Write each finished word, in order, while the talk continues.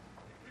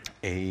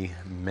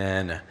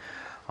Amen.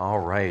 All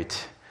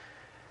right.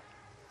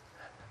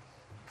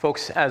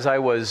 Folks, as I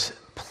was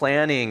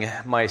planning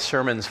my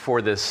sermons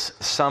for this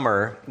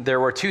summer,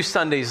 there were 2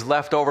 Sundays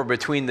left over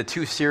between the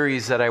 2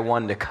 series that I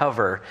wanted to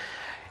cover.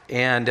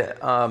 And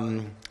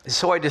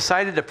so I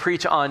decided to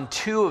preach on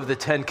 2 of the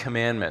 10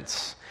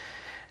 Commandments.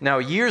 Now,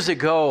 years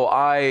ago,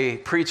 I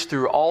preached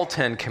through all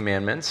 10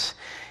 Commandments,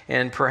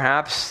 and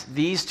perhaps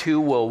these 2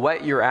 will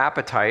whet your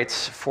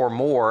appetites for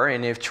more,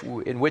 and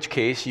in which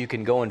case you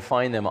can go and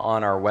find them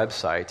on our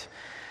website.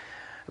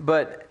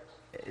 But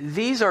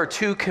these are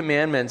 2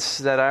 commandments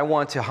that I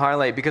want to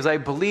highlight because I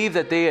believe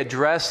that they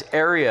address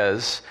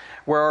areas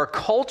where our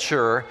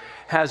culture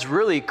has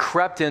really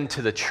crept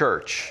into the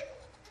church.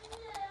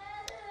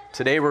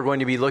 Today we're going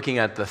to be looking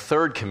at the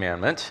 3rd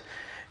commandment: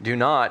 do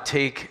not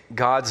take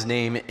God's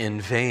name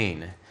in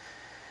vain.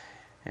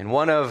 And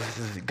one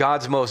of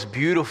God's most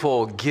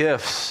beautiful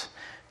gifts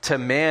to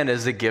man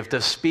is the gift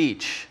of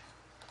speech.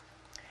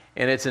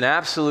 And it's an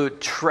absolute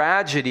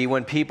tragedy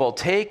when people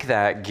take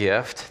that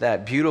gift,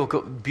 that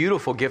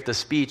beautiful gift of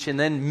speech, and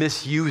then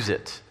misuse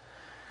it.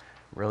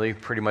 Really,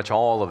 pretty much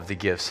all of the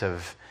gifts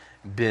have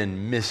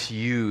been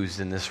misused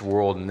in this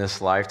world in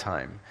this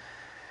lifetime.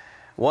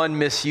 One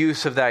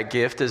misuse of that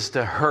gift is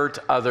to hurt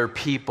other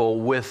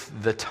people with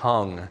the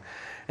tongue.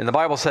 And the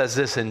Bible says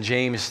this in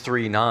James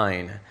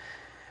 3:9.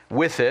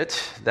 With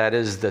it, that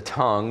is the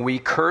tongue, we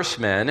curse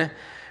men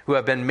who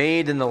have been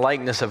made in the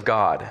likeness of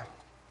God.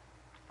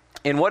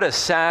 And what a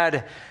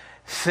sad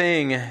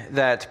thing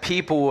that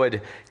people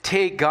would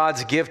take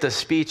God's gift of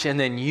speech and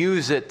then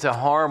use it to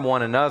harm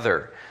one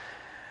another.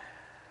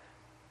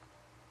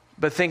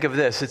 But think of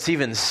this, it's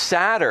even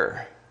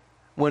sadder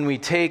when we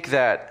take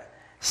that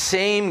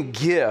same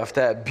gift,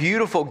 that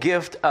beautiful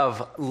gift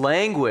of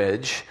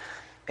language,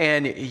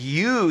 and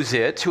use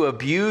it to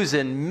abuse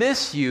and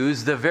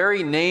misuse the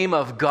very name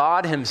of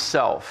God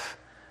Himself,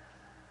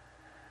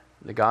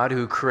 the God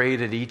who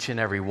created each and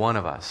every one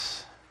of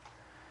us.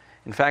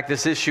 In fact,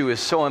 this issue is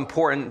so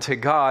important to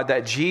God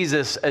that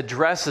Jesus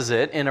addresses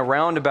it in a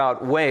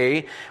roundabout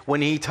way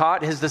when He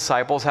taught His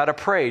disciples how to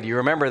pray. Do you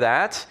remember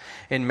that?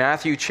 In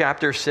Matthew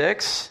chapter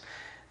 6,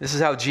 this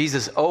is how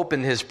Jesus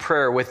opened His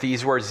prayer with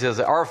these words. He says,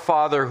 "Our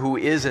Father who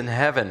is in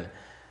heaven,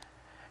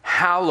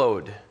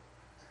 hallowed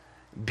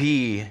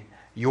be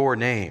your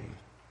name."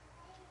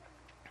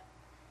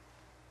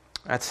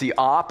 That's the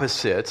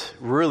opposite,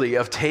 really,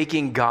 of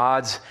taking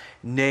God's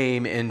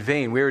name in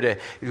vain. We're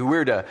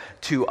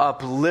to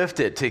uplift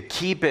it, to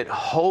keep it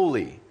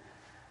holy.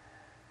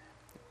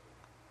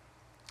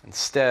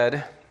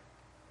 Instead,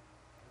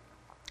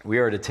 we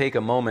are to take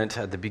a moment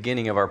at the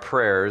beginning of our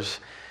prayers,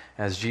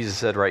 as Jesus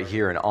said right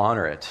here, and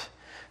honor it.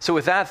 So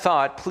with that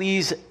thought,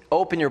 please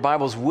open your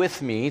Bibles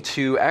with me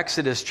to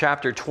Exodus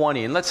chapter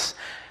 20, and let's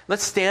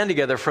stand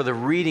together for the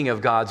reading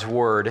of God's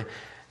Word.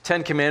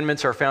 10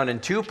 Commandments are found in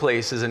 2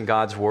 places in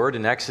God's Word,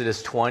 in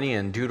Exodus 20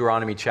 and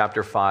Deuteronomy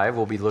chapter 5.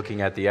 We'll be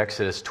looking at the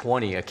Exodus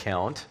 20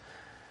 account.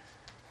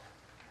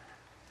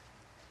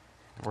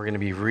 We're going to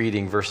be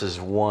reading verses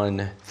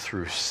 1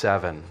 through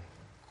 7.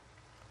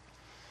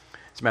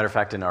 As a matter of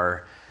fact, in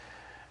our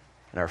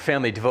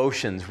family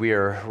devotions, we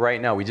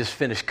just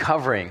finished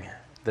covering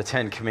the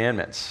 10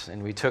 Commandments,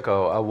 and we took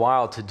a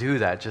while to do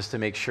that just to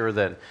make sure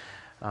that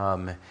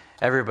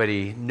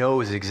everybody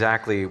knows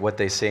exactly what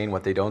they say and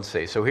what they don't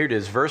say. So here it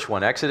is, verse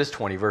 1, Exodus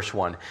 20, verse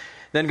 1.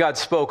 Then God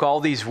spoke all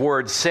these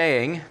words,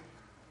 saying,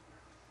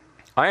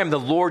 "I am the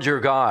Lord your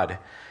God,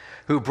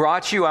 who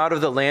brought you out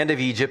of the land of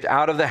Egypt,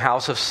 out of the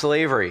house of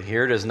slavery."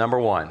 Here it is, number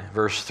 1,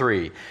 verse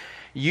 3.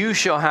 "You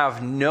shall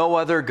have no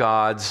other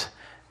gods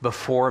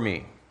before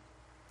me."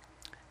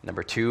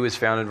 Number 2 is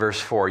found in verse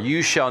 4.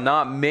 "You shall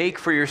not make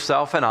for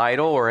yourself an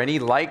idol or any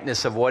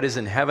likeness of what is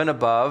in heaven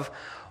above,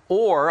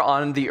 or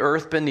on the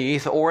earth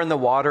beneath, or in the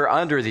water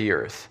under the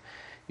earth.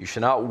 You shall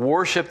not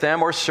worship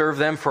them or serve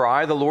them, for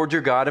I, the Lord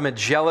your God, am a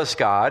jealous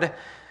God."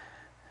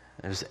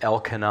 There's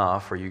Elkanah,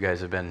 for you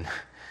guys have been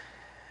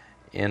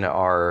in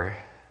our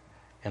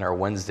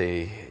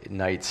Wednesday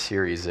night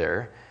series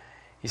there.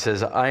 He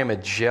says, "I am a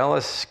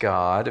jealous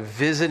God,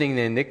 visiting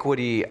the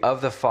iniquity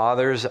of the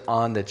fathers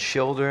on the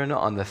children,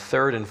 on the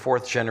 3rd and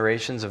 4th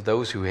generations of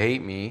those who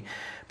hate me,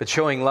 but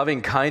showing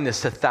loving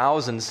kindness to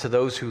thousands to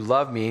those who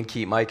love me and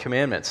keep my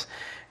commandments."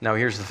 Now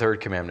here's the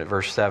 3rd commandment,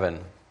 verse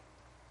 7.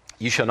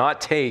 "You shall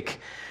not take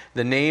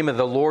the name of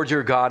the Lord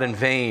your God in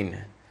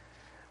vain,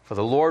 for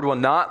the Lord will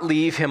not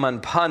leave him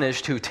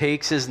unpunished who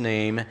takes his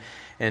name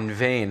in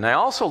vain." And I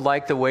also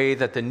like the way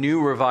that the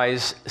New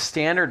Revised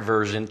Standard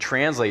Version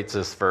translates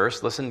this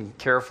verse. Listen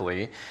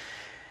carefully.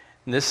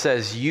 And this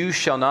says, "You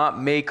shall not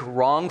make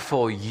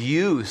wrongful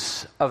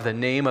use of the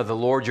name of the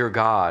Lord your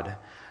God,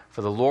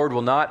 for the Lord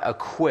will not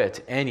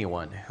acquit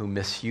anyone who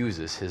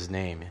misuses his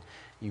name."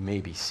 You may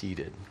be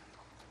seated.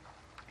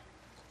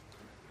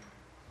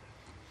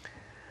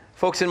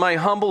 Folks, in my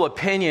humble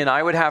opinion,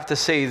 I would have to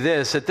say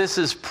this, that this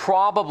is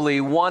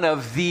probably one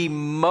of the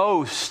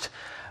most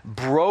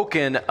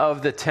broken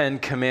of the 10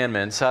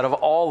 Commandments, out of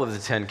all of the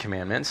 10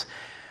 Commandments.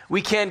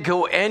 We can't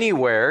go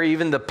anywhere,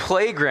 even the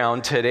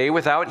playground today,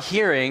 without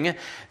hearing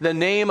the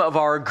name of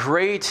our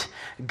great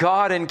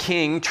God and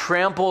King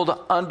trampled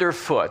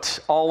underfoot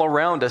all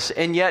around us.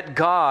 And yet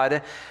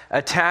God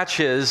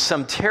attaches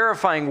some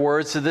terrifying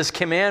words to this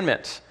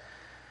commandment.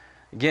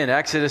 Again,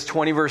 Exodus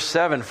 20, verse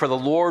 7, "For the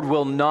Lord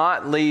will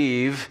not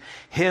leave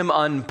him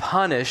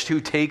unpunished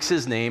who takes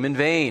his name in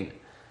vain."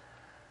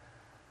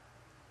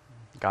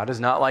 God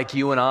is not like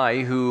you and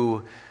I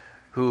who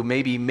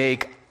maybe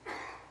make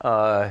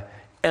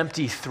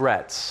empty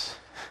threats.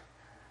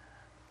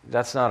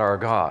 That's not our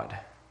God.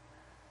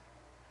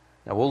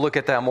 Now, we'll look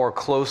at that more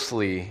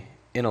closely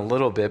in a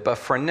little bit, but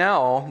for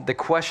now, the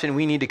question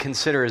we need to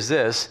consider is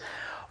this: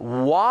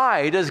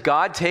 why does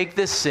God take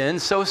this sin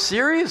so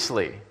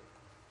seriously?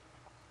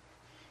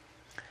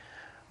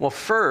 Well,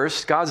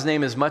 first, God's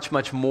name is much,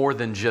 much more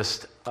than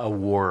just a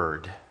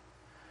word.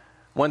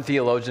 One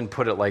theologian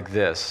put it like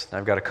this.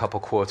 I've got a couple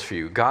quotes for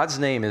you. God's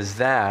name is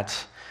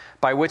that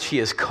by which he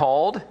is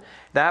called,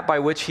 that by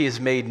which he is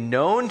made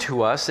known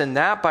to us, and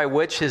that by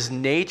which his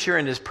nature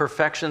and his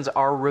perfections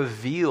are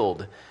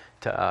revealed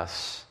to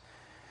us.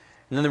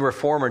 And then the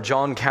reformer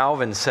John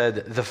Calvin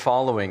said the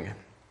following: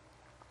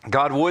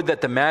 "God would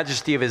that the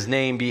majesty of his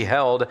name be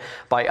held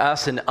by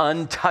us in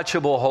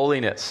untouchable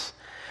holiness.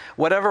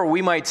 Whatever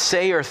we might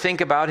say or think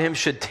about him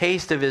should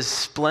taste of his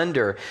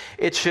splendor.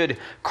 It should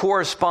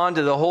correspond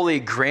to the holy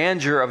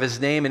grandeur of his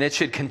name, and it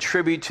should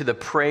contribute to the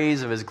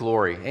praise of his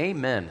glory."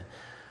 Amen.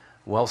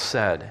 Well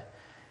said.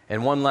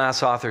 And one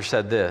last author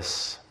said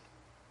this: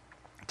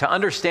 "To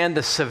understand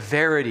the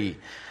severity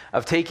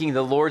of taking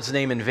the Lord's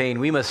name in vain,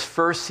 we must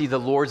first see the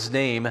Lord's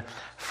name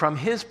from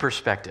his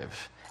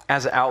perspective,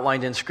 as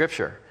outlined in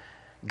Scripture.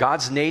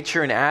 God's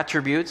nature and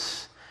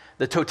attributes,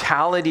 the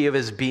totality of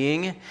his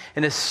being,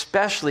 and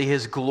especially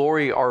his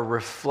glory are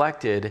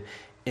reflected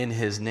in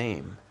his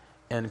name."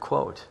 End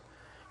quote.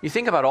 You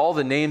think about all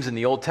the names in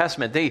the Old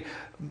Testament, they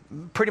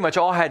pretty much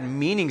all had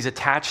meanings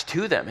attached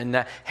to them,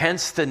 and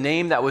hence the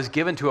name that was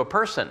given to a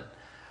person.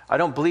 I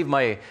don't believe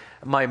my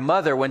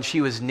mother, when she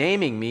was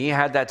naming me,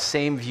 had that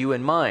same view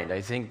in mind.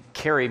 I think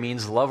Carrie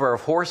means lover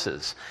of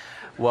horses.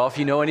 Well, if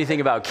you know anything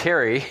about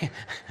Carrie,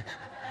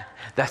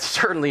 that's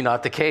certainly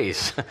not the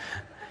case.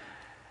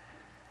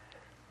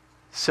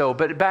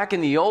 But back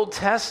in the Old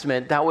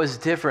Testament, that was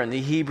different,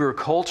 the Hebrew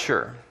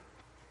culture.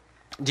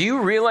 Do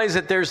you realize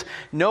that there's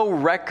no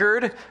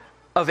record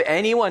of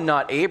anyone,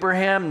 not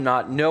Abraham,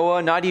 not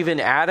Noah, not even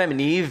Adam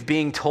and Eve,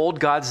 being told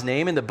God's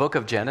name in the book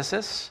of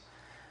Genesis?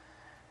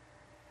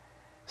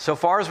 So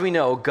far as we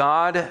know,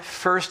 God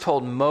first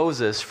told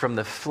Moses from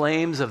the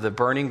flames of the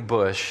burning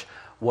bush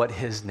what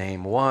his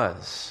name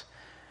was.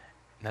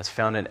 And that's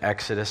found in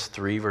Exodus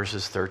 3,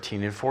 verses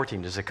 13 and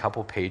 14. Just a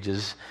couple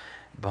pages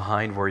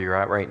behind where you're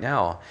at right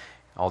now.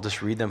 I'll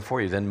just read them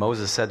for you. "Then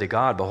Moses said to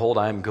God, 'Behold,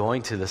 I am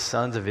going to the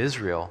sons of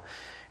Israel,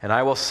 and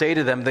I will say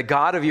to them, the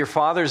God of your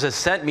fathers has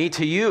sent me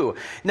to you.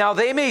 Now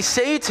they may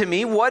say to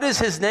me, what is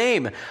his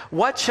name?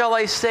 What shall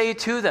I say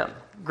to them?'"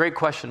 Great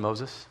question,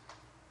 Moses.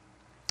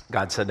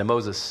 God said to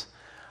Moses,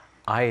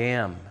 "I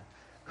am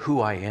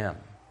who I am."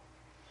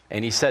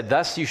 And he said,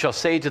 "Thus you shall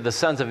say to the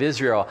sons of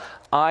Israel,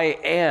 I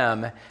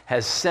am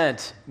has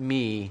sent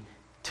me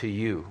to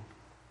you."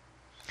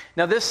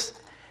 Now this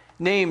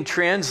name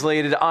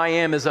translated "I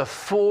am" is a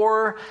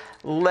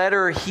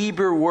 4-letter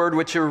Hebrew word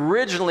which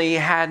originally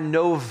had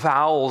no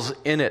vowels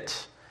in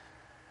it.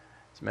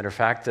 As a matter of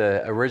fact,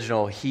 the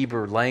original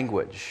Hebrew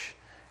language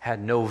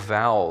had no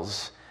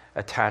vowels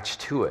attached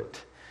to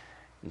it.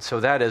 And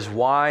so that is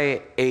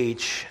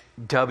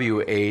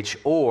YHWH,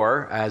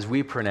 or as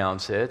we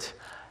pronounce it,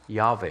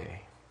 Yahweh.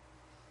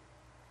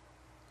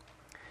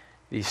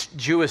 These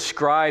Jewish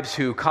scribes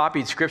who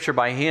copied Scripture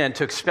by hand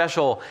took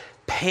special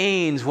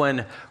pains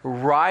when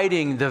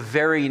writing the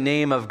very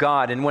name of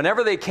God. And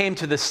whenever they came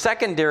to the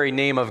secondary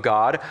name of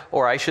God,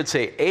 or I should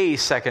say a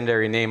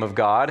secondary name of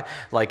God,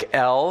 like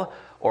El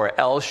or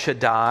El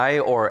Shaddai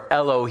or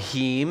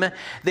Elohim,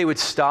 they would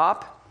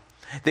stop,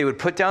 they would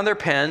put down their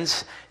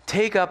pens,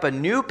 take up a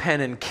new pen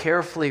and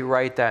carefully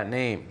write that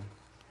name.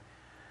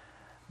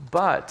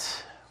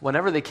 But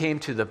whenever they came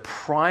to the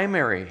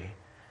primary,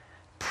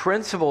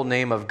 principal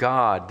name of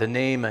God, the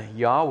name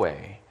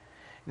Yahweh,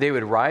 they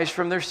would rise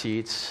from their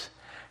seats,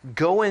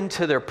 go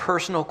into their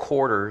personal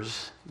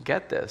quarters,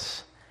 get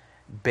this,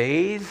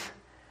 bathe,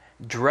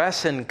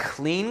 dress in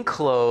clean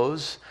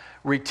clothes,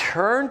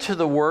 return to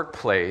the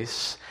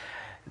workplace.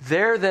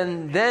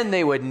 Then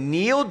they would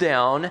kneel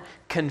down,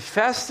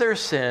 confess their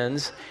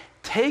sins,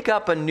 take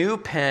up a new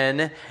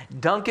pen,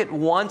 dunk it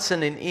once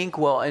in an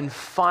inkwell, and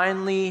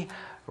finally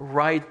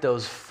write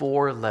those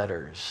 4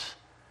 letters,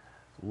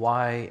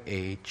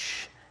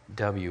 YHWH.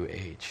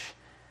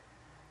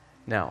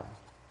 Now,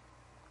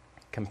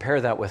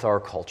 compare that with our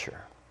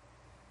culture,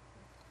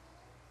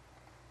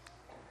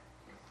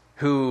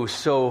 who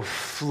so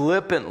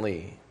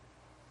flippantly,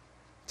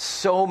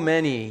 so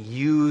many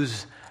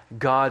use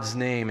God's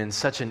name in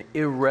such an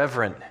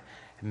irreverent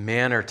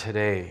manner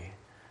today,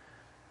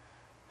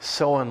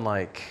 so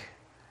unlike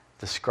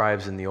the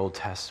scribes in the Old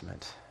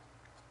Testament.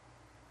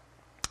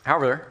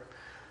 However,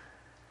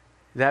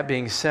 that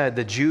being said,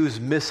 the Jews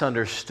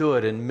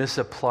misunderstood and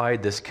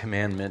misapplied this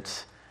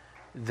commandment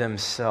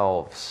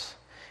themselves.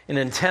 In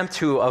an attempt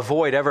to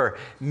avoid ever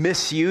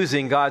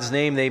misusing God's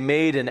name, they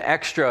made an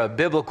extra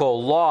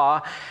biblical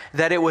law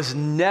that it was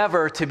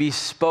never to be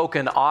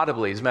spoken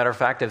audibly. As a matter of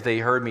fact, if they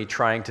heard me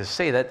trying to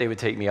say that, they would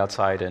take me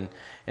outside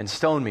and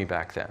stone me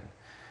back then.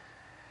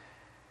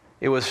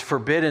 It was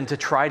forbidden to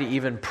try to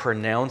even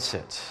pronounce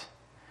it.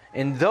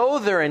 And though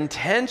their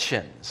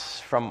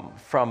intentions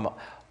from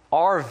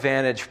our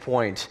vantage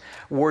point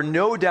were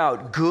no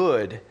doubt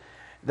good,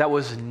 that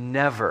was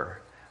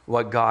never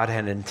what God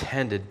had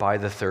intended by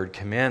the third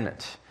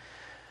commandment.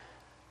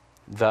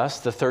 Thus,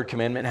 the third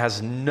commandment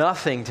has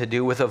nothing to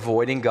do with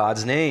avoiding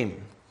God's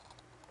name.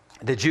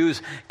 The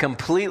Jews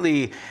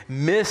completely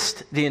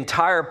missed the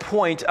entire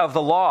point of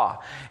the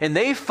law, and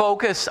they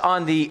focused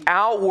on the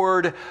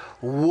outward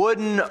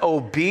wooden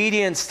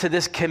obedience to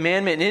this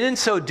commandment, and in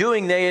so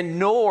doing, they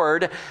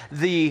ignored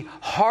the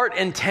heart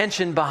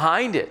intention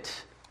behind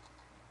it.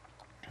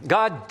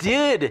 God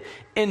did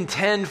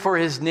intend for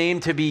his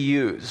name to be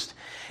used,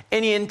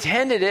 and he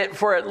intended it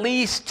for at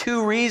least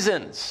two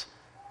reasons.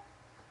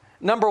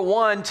 Number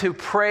one, to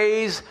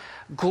praise,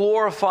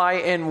 glorify,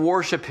 and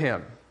worship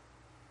him.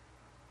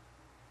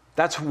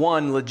 That's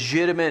one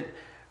legitimate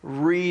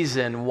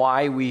reason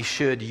why we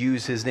should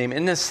use his name.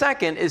 And the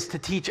second is to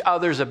teach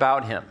others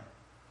about him,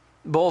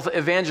 both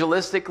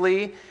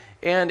evangelistically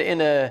and in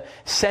a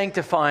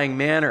sanctifying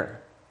manner.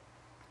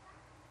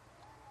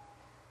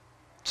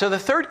 So the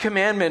third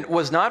commandment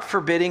was not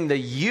forbidding the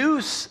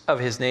use of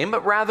his name,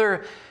 but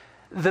rather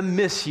the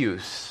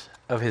misuse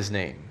of his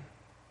name.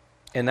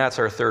 And that's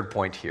our third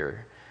point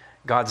here.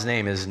 God's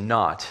name is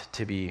not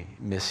to be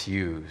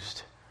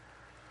misused.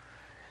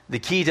 The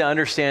key to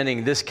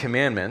understanding this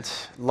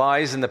commandment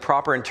lies in the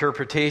proper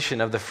interpretation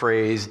of the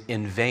phrase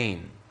 "in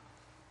vain."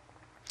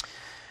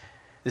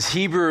 This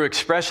Hebrew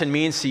expression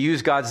means to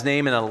use God's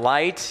name in a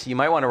light, you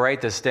might want to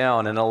write this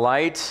down, in a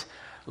light,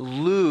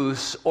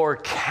 loose, or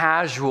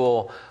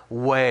casual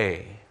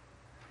way.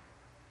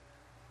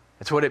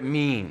 That's what it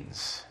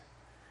means.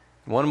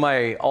 One of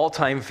my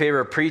all-time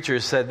favorite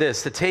preachers said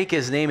this: to take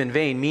his name in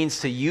vain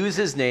means to use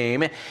his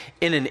name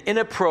in an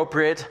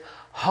inappropriate,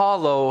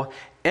 hollow,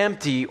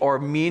 empty, or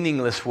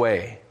meaningless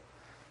way.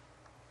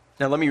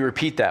 Now let me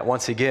repeat that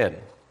once again.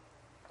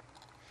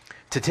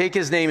 To take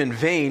his name in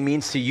vain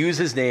means to use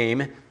his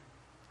name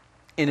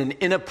in an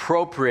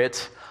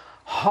inappropriate,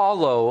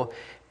 hollow,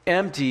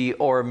 empty,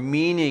 or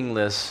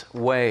meaningless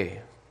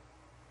way.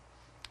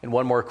 And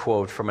one more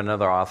quote from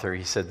another author.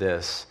 He said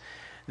this: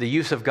 the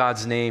use of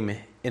God's name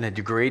in a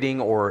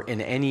degrading or in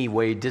any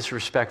way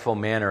disrespectful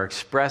manner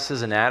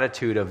expresses an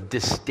attitude of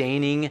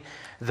disdaining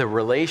the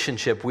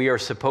relationship we are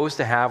supposed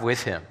to have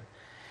with him.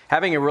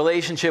 Having a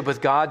relationship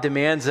with God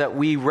demands that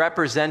we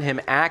represent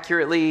him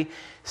accurately,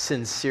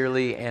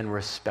 sincerely, and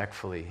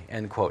respectfully.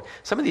 End quote.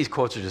 Some of these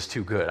quotes are just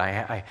too good.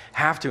 I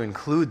have to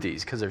include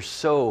these because they're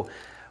so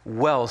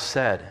well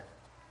said.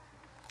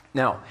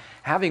 Now,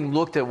 having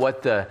looked at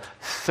what the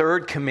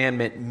third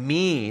commandment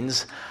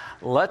means,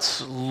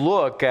 let's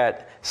look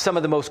at some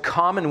of the most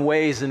common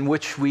ways in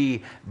which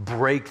we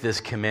break this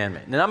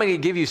commandment. And I'm going to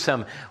give you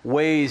some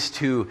ways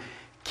to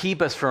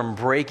keep us from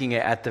breaking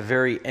it at the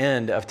very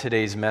end of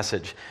today's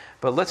message.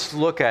 But let's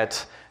look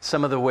at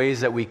some of the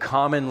ways that we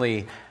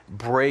commonly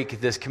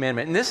break this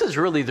commandment. And this is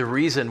really the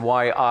reason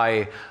why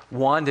I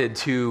wanted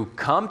to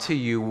come to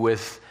you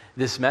with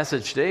this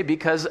message today,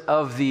 because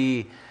of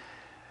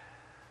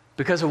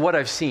what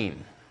I've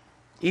seen,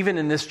 even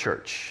in this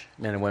church,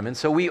 men and women.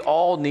 So we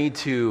all need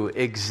to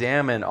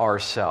examine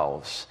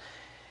ourselves.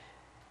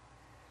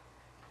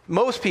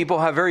 Most people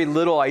have very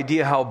little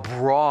idea how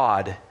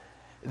broad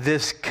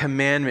this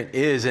commandment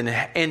is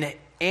and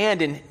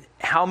in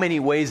how many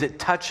ways it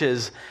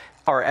touches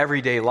our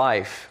everyday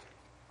life.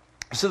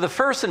 So the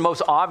first and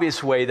most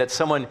obvious way that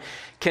someone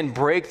can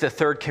break the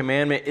third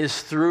commandment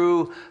is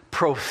through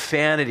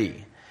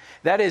profanity.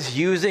 That is,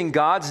 using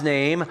God's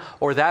name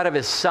or that of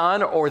his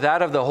Son or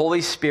that of the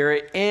Holy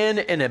Spirit in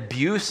an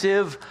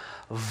abusive,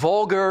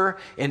 vulgar,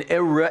 and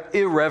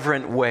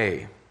irreverent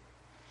way.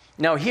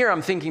 Now here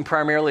I'm thinking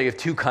primarily of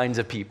two kinds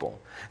of people.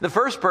 The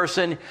first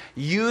person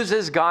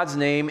uses God's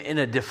name in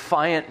a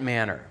defiant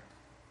manner.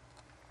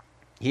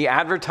 He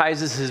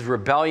advertises his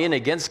rebellion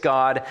against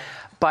God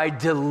by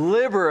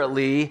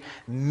deliberately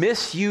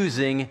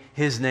misusing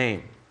his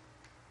name.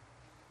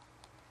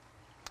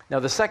 Now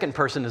the second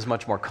person is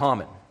much more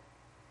common.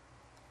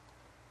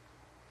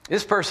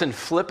 This person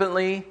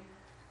flippantly,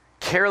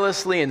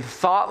 carelessly, and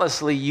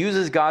thoughtlessly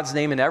uses God's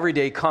name in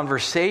everyday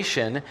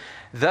conversation,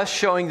 thus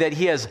showing that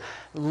he has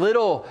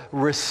little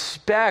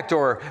respect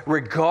or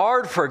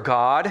regard for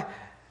God,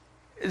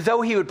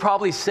 though he would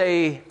probably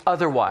say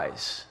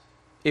otherwise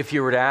if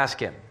you were to ask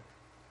him.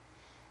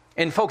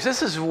 And folks,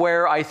 this is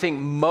where I think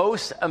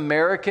most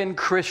American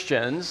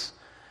Christians,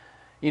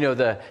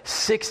 the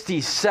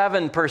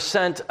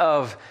 67%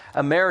 of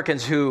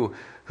Americans who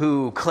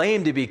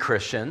claim to be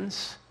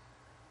Christians,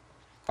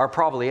 are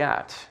probably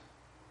at.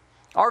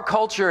 Our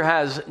culture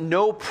has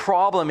no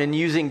problem in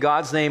using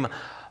God's name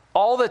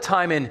all the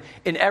time in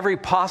every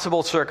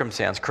possible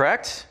circumstance,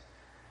 correct?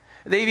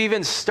 They've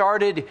even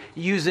started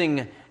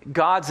using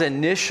God's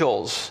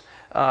initials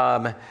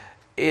in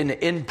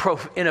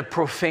a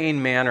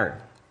profane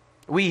manner.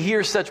 We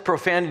hear such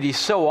profanity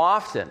so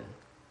often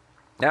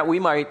that we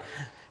might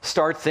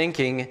start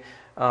thinking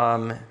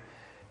that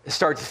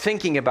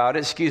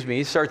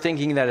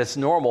it's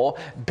normal,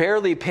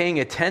 barely paying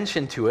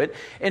attention to it.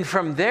 And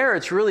from there,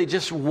 it's really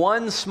just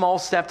one small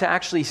step to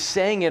actually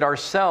saying it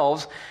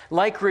ourselves,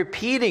 like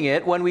repeating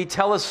it when we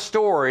tell a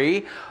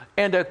story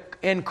and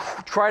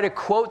try to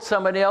quote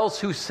somebody else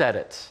who said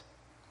it.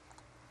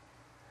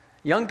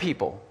 Young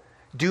people,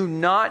 do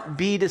not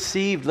be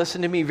deceived.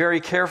 Listen to me very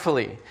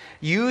carefully.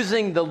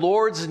 Using the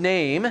Lord's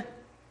name,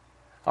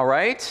 all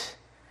right?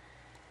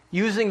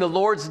 Using the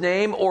Lord's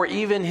name or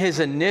even his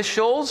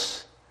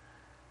initials,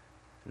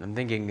 and I'm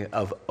thinking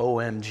of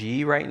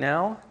OMG right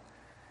now,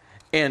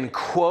 and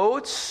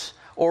quotes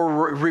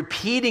or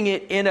repeating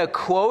it in a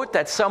quote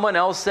that someone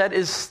else said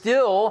is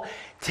still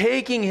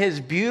taking his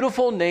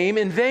beautiful name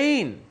in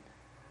vain.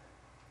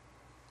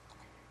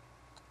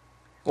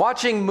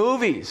 Watching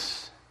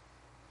movies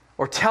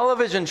or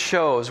television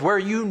shows where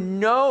you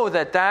know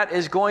that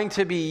is going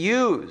to be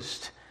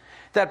used,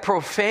 that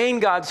profane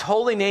God's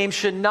holy name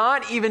should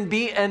not even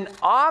be an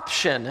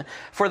option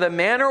for the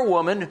man or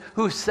woman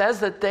who says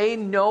that they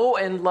know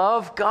and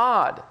love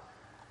God.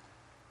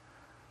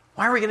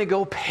 Why are we going to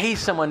go pay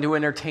someone to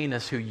entertain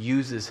us who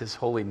uses his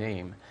holy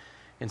name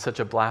in such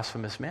a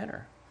blasphemous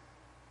manner?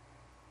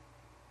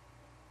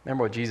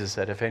 Remember what Jesus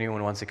said, if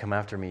anyone wants to come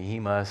after me, he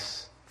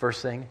must,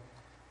 first thing,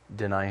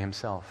 deny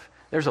himself.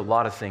 There's a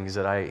lot of things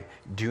that I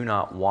do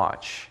not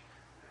watch,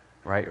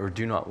 right, or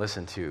do not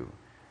listen to,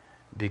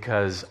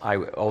 because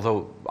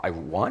although I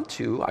want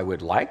to, I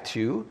would like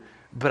to,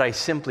 but I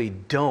simply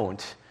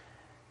don't,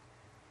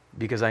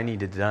 because I need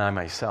to deny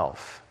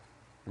myself,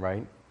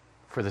 right,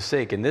 for the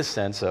sake, in this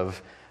sense,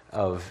 of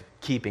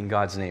keeping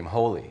God's name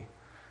holy.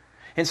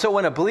 And so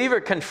when a believer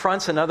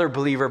confronts another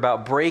believer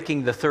about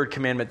breaking the third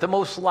commandment, the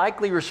most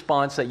likely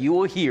response that you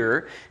will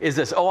hear is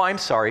this: oh, I'm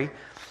sorry,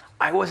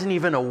 I wasn't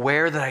even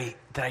aware that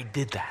I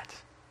did that.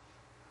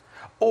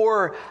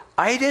 Or,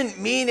 I didn't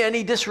mean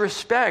any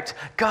disrespect.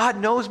 God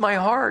knows my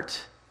heart.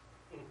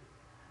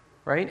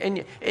 Right?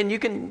 And you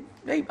can,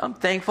 hey, I'm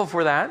thankful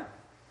for that.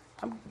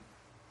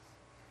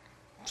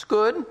 It's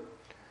good.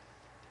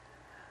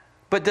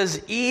 But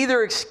does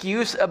either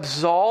excuse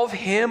absolve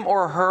him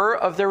or her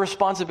of their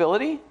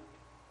responsibility?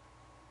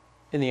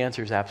 And the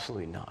answer is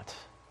absolutely not.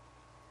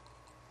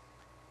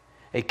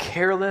 A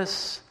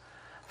careless,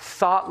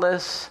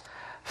 thoughtless,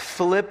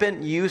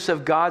 flippant use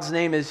of God's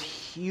name is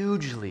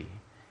hugely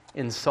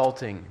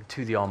insulting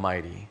to the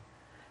Almighty.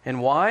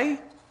 And why?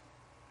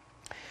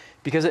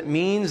 Because it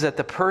means that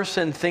the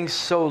person thinks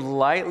so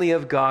lightly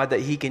of God that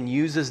he can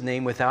use his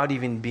name without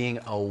even being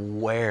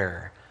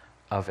aware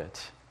of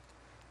it.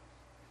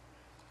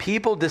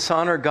 People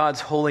dishonor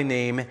God's holy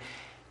name,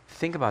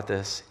 think about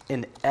this,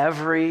 in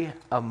every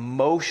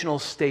emotional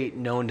state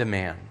known to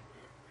man.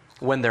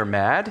 When they're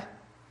mad,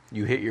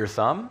 you hit your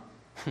thumb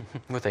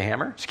with a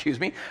hammer,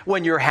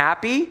 when you're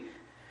happy,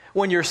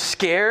 when you're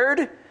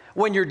scared,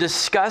 when you're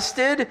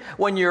disgusted,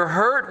 when you're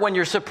hurt, when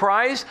you're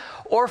surprised,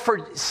 or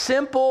for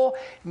simple,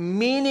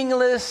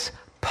 meaningless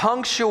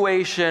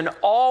punctuation,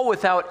 all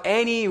without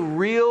any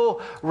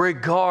real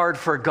regard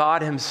for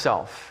God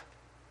himself.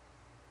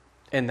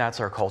 And that's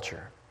our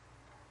culture.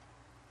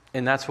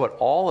 And that's what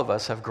all of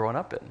us have grown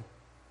up in.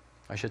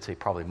 I should say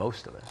probably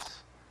most of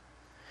us.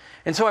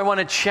 And so I want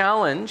to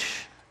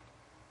challenge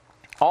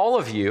all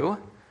of you,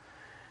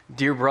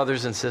 dear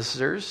brothers and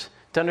sisters,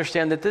 to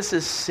understand that this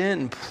is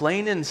sin,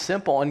 plain and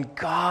simple, and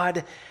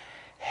God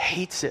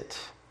hates it.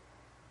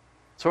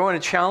 So I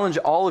want to challenge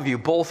all of you,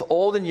 both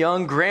old and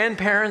young,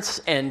 grandparents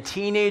and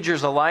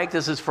teenagers alike.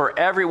 This is for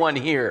everyone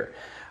here,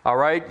 all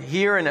right,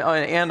 here and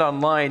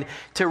online,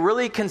 to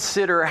really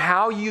consider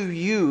how you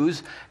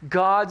use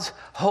God's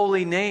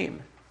holy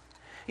name.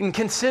 And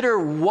consider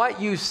what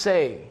you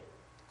say,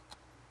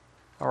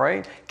 all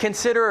right?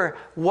 Consider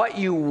what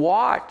you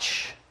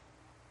watch.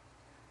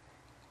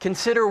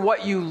 Consider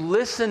what you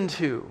listen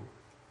to.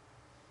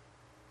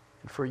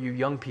 And for you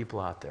young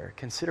people out there,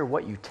 consider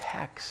what you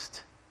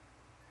text.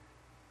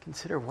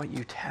 Consider what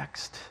you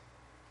text.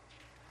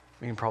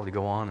 We can probably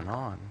go on and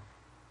on.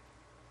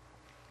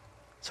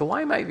 So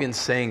why am I even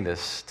saying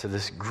this to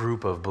this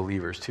group of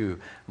believers, to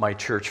my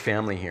church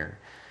family here?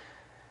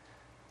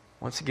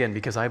 Once again,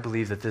 because I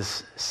believe that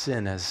this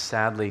sin has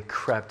sadly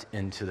crept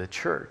into the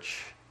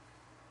church.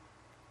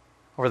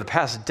 Over the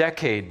past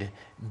decade,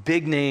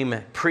 big-name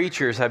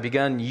preachers have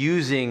begun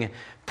using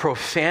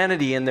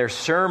profanity in their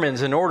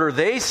sermons in order,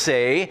 they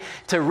say,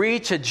 to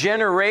reach a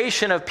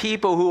generation of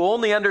people who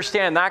only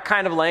understand that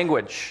kind of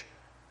language.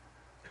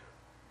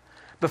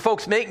 But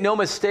folks, make no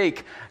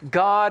mistake,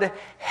 God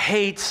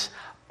hates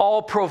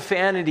all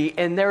profanity,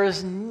 and there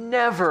is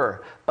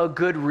never a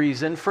good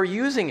reason for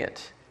using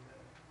it.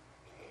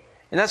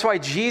 And that's why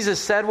Jesus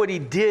said what he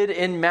did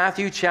in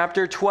Matthew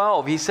chapter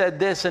 12. He said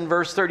this in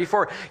verse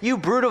 34, "You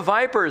brood of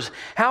vipers,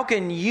 how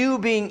can you,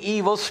 being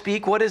evil,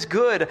 speak what is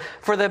good?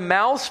 For the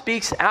mouth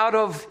speaks out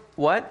of"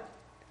 what?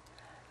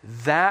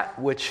 "That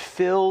which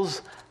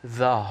fills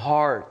the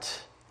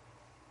heart."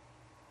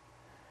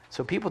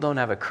 So people don't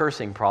have a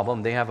cursing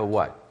problem. They have a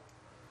what?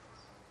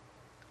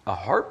 A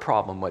heart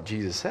problem, what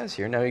Jesus says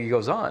here. Now he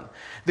goes on.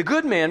 "The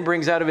good man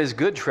brings out of his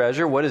good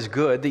treasure what is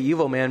good. The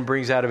evil man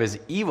brings out of his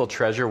evil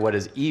treasure what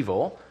is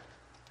evil.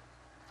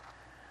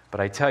 But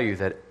I tell you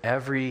that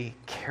every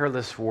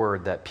careless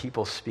word that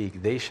people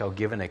speak, they shall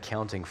give an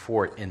accounting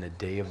for it in the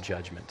day of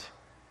judgment."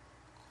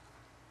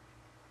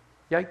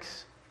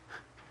 Yikes.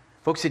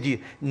 Folks, did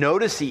you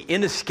notice the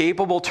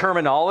inescapable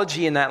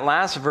terminology in that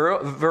last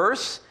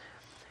verse?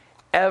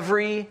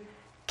 Every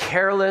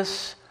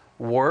careless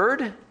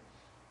word.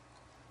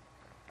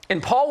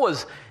 And Paul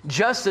was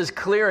just as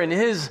clear in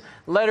his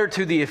letter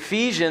to the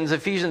Ephesians,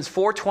 Ephesians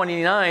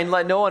 4:29,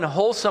 "Let no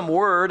unwholesome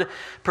word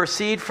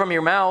proceed from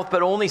your mouth,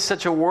 but only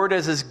such a word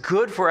as is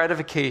good for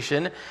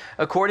edification,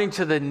 according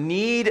to the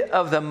need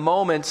of the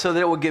moment, so that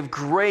it will give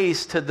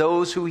grace to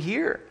those who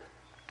hear."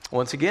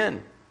 Once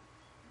again,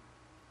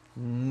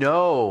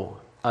 no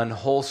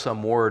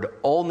unwholesome word,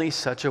 only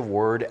such a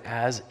word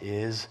as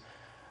is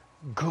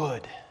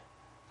good.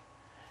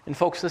 And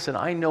folks, listen,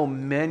 I know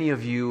many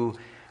of you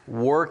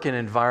work in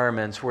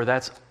environments where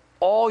that's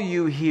all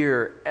you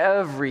hear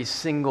every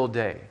single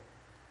day.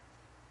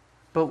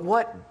 But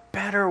what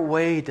better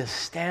way to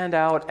stand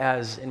out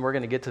as, and we're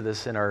going to get to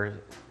this in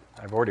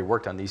I've already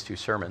worked on these two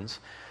sermons,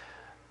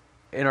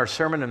 in our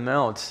Sermon on the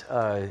Mount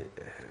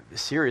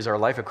series, our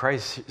Life of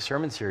Christ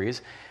sermon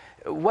series,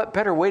 what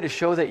better way to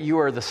show that you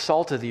are the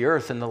salt of the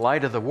earth and the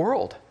light of the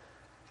world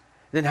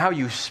than how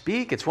you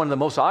speak? It's one of the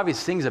most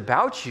obvious things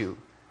about you.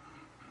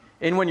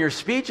 And when your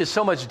speech is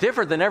so much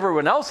different than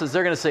everyone else's,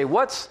 they're going to say,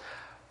 "What's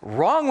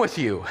wrong with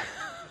you?"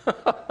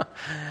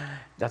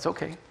 That's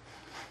okay.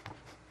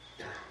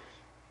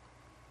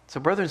 So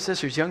brothers and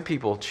sisters, young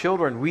people,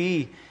 children,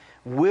 we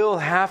will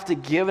have to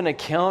give an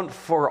account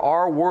for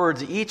our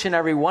words, each and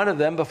every one of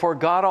them, before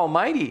God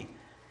Almighty.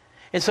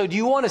 And so do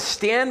you want to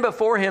stand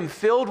before him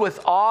filled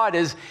with awe at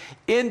his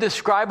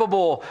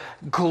indescribable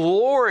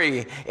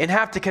glory and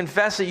have to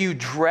confess that you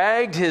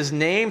dragged his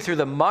name through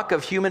the muck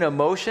of human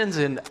emotions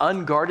and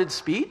unguarded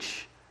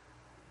speech?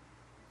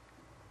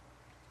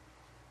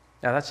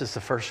 Now that's just the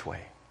first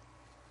way.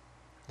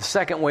 The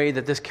second way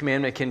that this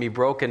commandment can be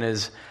broken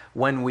is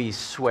when we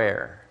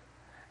swear.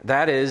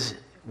 That is,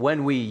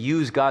 when we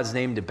use God's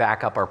name to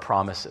back up our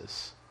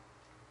promises.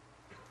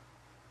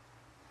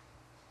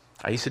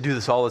 I used to do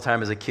this all the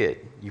time as a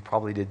kid. You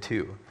probably did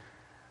too.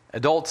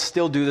 Adults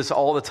still do this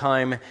all the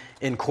time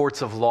in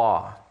courts of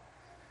law.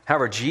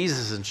 However,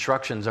 Jesus'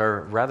 instructions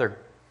are rather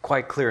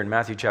quite clear in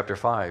Matthew chapter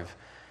 5.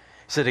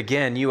 He said,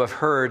 "Again, you have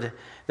heard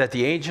that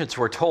the ancients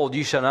were told,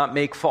 'You shall not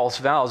make false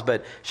vows,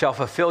 but shall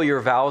fulfill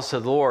your vows to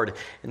the Lord.'"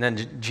 And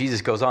then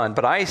Jesus goes on,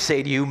 "But I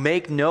say to you,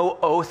 make no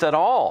oath at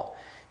all,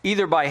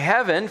 either by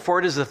heaven, for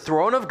it is the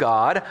throne of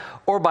God,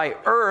 or by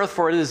earth,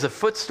 for it is the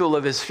footstool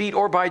of his feet,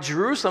 or by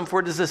Jerusalem, for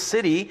it is the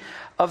city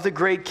of the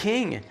great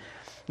King.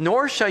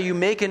 Nor shall you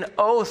make an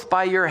oath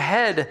by your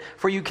head,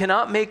 for you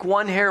cannot make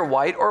one hair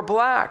white or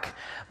black.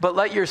 But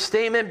let your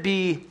statement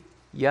be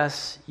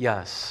yes,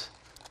 yes,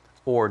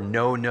 or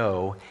no,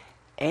 no.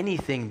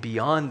 Anything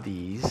beyond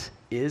these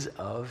is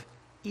of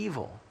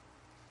evil."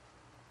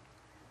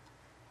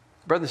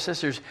 Brothers and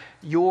sisters,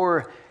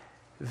 your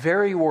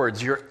very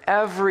words, your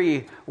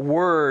every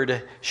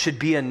word should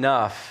be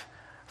enough.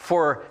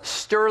 For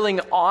sterling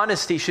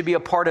honesty should be a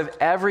part of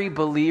every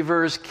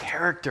believer's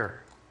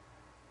character.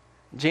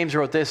 James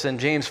wrote this in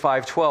James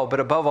 5:12,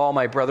 "But above all,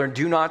 my brethren,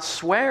 do not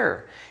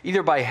swear,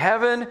 either by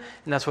heaven,"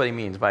 and that's what he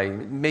means by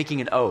making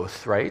an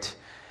oath, right?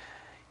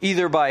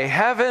 "Either by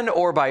heaven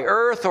or by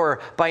earth or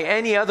by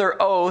any other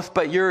oath,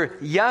 but your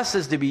yes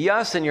is to be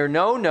yes and your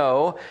no,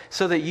 no,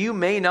 so that you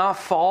may not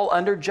fall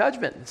under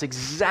judgment." It's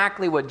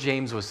exactly what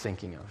James was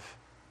thinking of.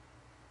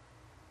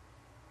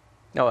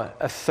 Now,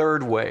 a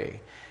third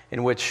way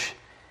in which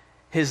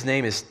his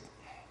name is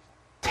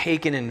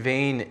taken in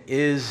vain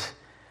is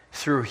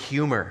through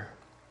humor.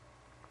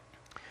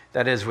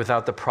 That is,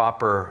 without the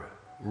proper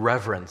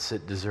reverence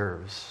it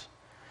deserves.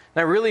 And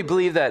I really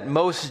believe that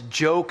most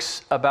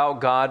jokes about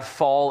God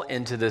fall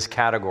into this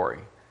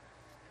category.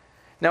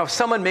 Now, if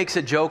someone makes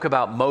a joke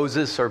about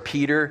Moses or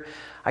Peter,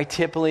 I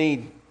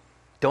typically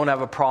don't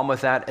have a problem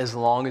with that as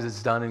long as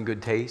it's done in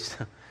good taste.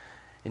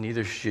 And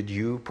neither should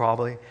you,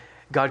 probably.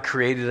 God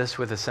created us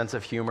with a sense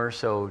of humor,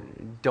 so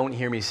don't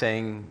hear me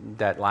saying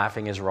that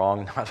laughing is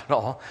wrong, not at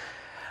all.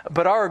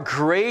 But our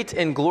great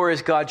and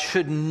glorious God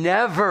should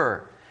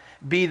never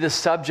be the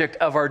subject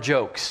of our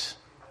jokes.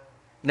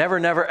 Never,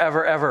 never,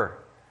 ever, ever.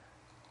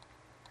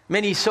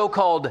 Many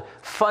so-called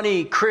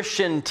funny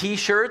Christian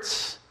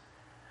t-shirts,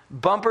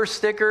 bumper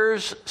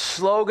stickers,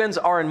 slogans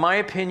are, in my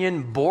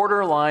opinion,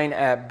 borderline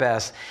at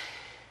best.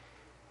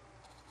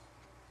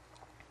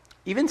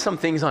 Even some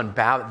things on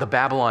the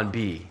Babylon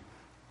Bee.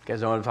 You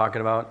guys know what I'm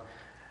talking about?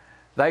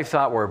 that I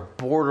thought were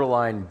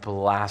borderline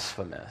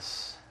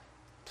blasphemous.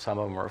 Some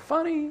of them were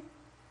funny.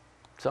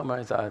 Some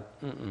I thought,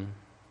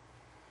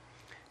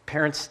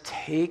 Parents,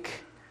 take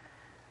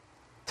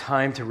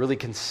time to really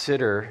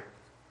consider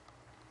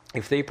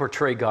if they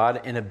portray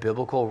God in a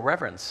biblical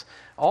reverence.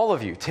 All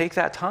of you, take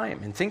that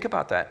time and think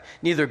about that.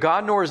 Neither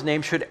God nor his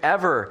name should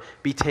ever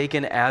be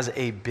taken as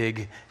a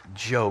big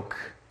joke.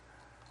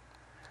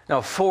 Now,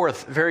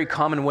 fourth, very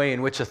common way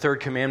in which the third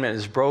commandment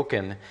is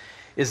broken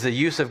is the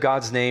use of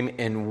God's name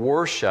in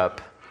worship,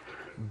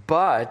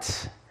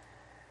 but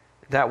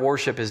that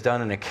worship is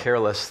done in a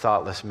careless,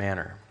 thoughtless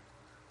manner.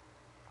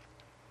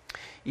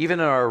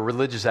 Even in our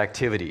religious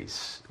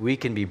activities, we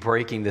can be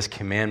breaking this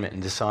commandment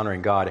and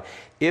dishonoring God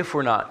if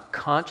we're not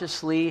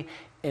consciously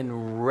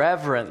and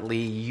reverently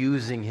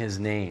using his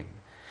name.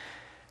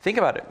 Think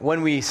about it.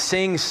 When we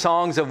sing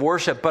songs of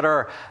worship, but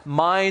our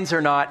minds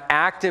are not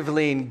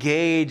actively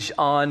engaged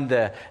on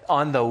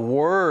the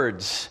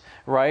words,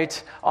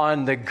 right?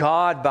 On the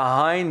God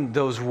behind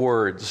those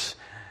words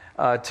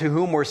to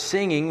whom we're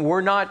singing,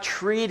 we're not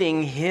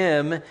treating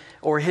him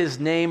or his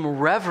name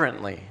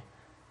reverently.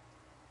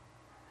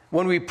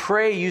 When we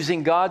pray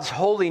using God's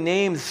holy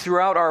name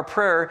throughout our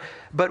prayer,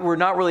 but we're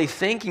not really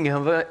thinking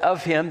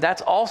of him,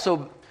 that's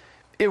also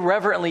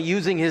irreverently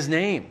using his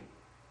name.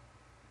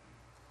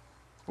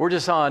 We're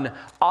just on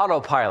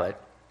autopilot,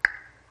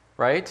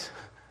 right?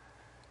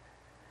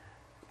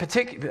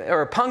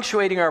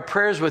 Punctuating our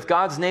prayers with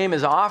God's name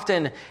as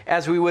often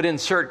as we would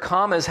insert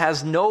commas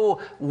has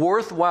no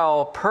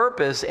worthwhile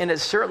purpose, and it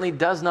certainly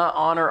does not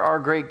honor our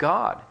great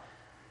God.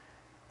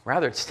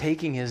 Rather, it's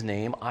taking his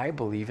name, I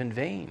believe, in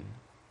vain.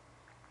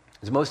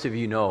 As most of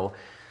you know,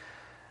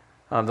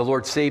 the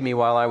Lord saved me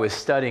while I was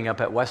studying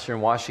up at Western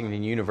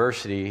Washington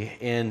University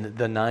in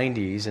the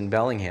 90s in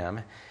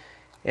Bellingham.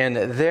 And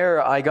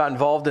there I got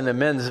involved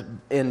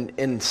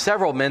in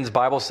several men's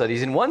Bible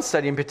studies. And one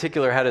study in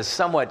particular had a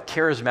somewhat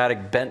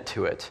charismatic bent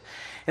to it.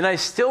 And I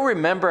still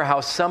remember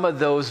how some of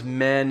those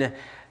men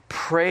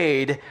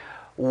prayed,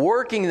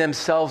 working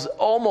themselves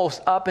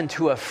almost up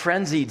into a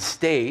frenzied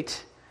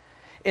state.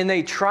 And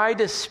they tried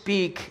to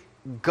speak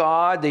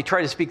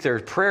their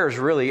prayers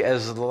really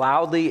as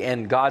loudly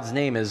and God's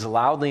name as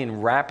loudly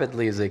and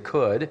rapidly as they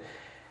could.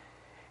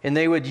 And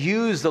they would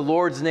use the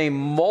Lord's name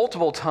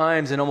multiple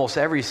times in almost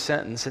every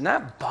sentence. And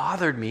that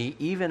bothered me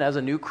even as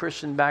a new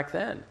Christian back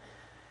then.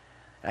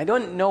 I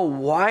don't know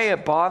why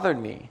it bothered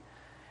me.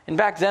 And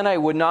back then I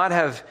would not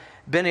have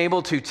been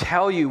able to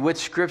tell you which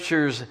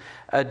scriptures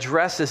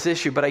address this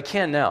issue, but I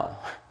can now.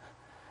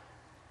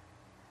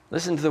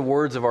 Listen to the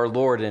words of our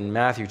Lord in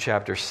Matthew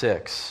chapter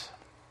 6.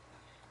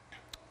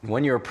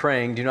 When you're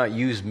praying, do not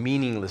use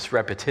meaningless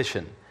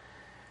repetition,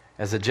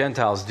 as the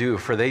Gentiles do,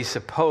 for they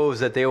suppose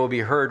that they will be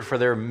heard for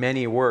their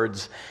many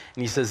words.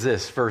 And he says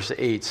this, verse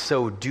 8,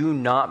 so do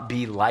not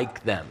be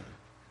like them.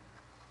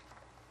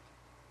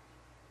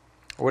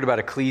 Or what about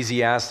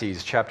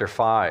Ecclesiastes chapter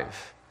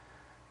 5,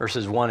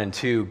 verses 1 and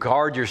 2?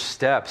 Guard your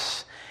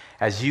steps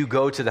as you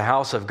go to the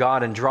house of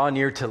God and draw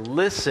near to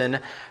listen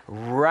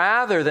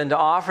rather than to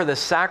offer the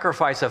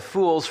sacrifice of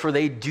fools, for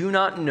they do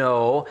not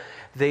know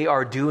they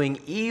are doing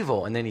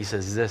evil. And then he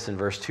says this in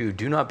verse 2,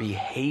 do not be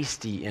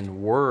hasty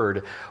in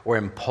word or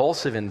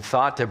impulsive in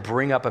thought to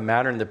bring up a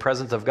matter in the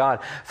presence of God.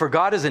 For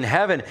God is in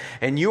heaven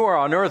and you are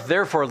on earth,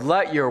 therefore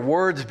let your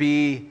words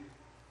be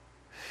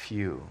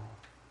few.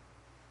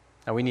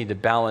 Now we need to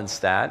balance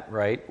that,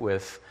 right,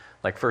 with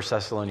like 1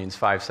 Thessalonians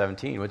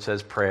 5:17, which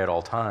says pray at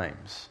all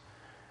times.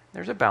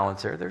 There's a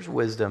balance there. There's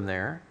wisdom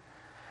there.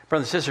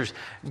 Brothers and sisters,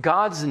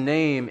 God's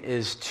name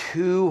is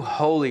too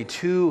holy,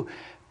 too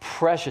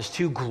precious,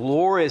 too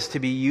glorious to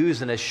be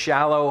used in a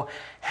shallow,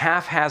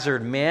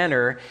 haphazard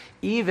manner,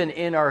 even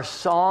in our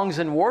songs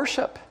and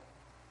worship.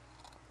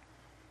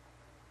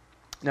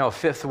 Now, a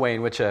fifth way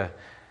in which a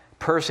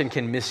person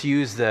can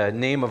misuse the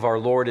name of our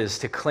Lord is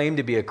to claim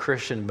to be a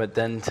Christian, but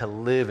then to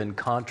live in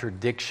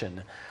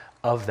contradiction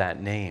of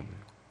that name.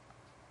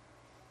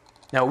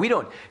 Now, we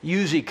don't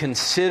usually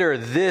consider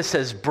this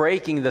as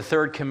breaking the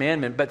third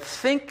commandment, but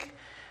think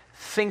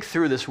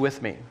through this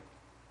with me.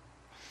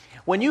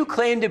 When you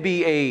claim to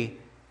be a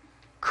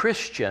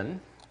Christian,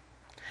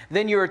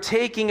 then you're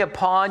taking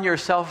upon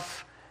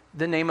yourself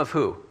the name of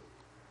who?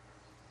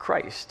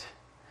 Christ.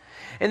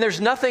 And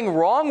there's nothing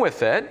wrong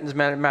with it. As a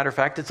matter of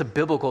fact, it's a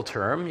biblical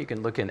term. You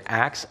can look in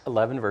Acts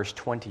 11, verse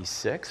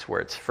 26,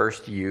 where it's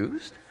first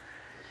used.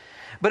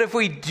 But if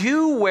we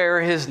do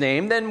wear his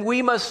name, then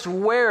we must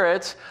wear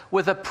it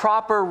with a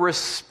proper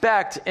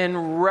respect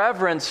and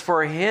reverence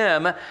for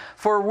him,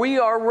 for we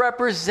are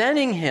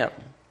representing him.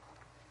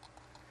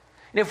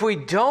 And if we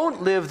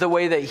don't live the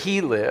way that he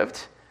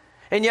lived,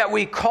 and yet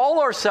we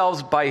call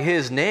ourselves by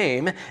his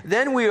name,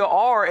 then we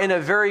are in a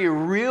very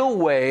real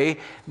way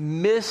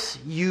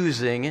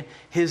misusing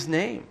his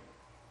name.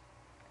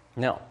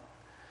 Now,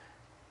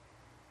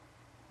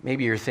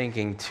 maybe you're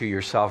thinking to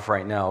yourself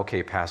right now,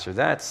 okay, Pastor,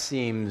 that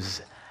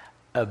seems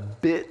a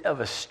bit of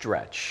a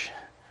stretch.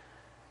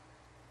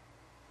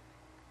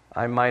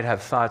 I might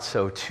have thought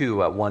so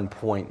too at one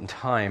point in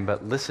time,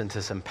 but listen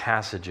to some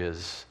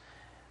passages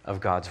of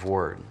God's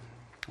word.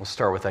 We'll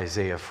start with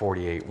Isaiah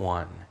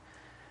 48:1.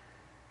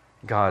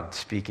 God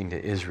speaking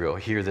to Israel,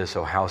 "Hear this,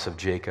 O house of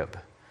Jacob,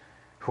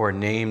 who are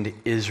named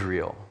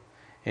Israel,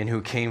 and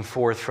who came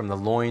forth from the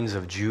loins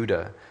of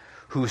Judah,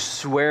 who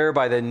swear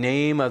by the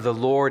name of the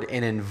Lord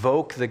and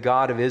invoke the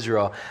God of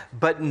Israel,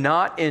 but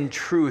not in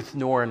truth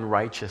nor in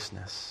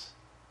righteousness."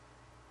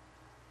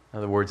 In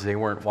other words, they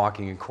weren't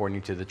walking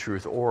according to the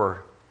truth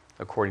or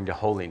according to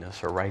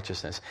holiness or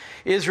righteousness.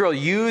 Israel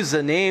used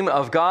the name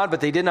of God,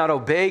 but they did not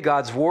obey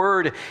God's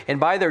word, and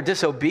by their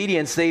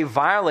disobedience, they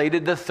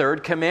violated the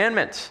third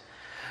commandment.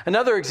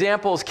 Another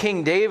example is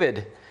King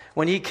David,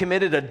 when he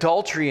committed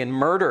adultery and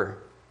murder.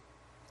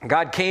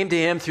 God came to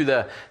him through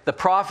the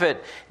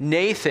prophet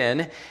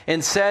Nathan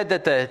and said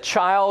that the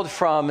child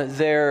from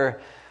their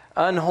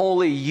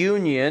unholy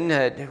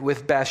union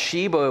with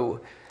Bathsheba,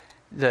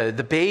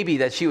 the baby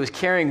that she was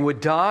carrying,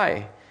 would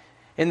die.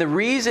 And the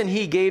reason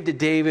he gave to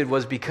David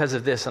was because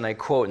of this, and I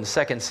quote in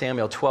 2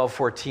 Samuel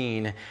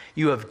 12:14,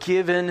 "You have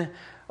given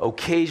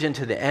occasion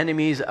to the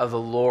enemies of the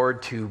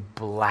Lord to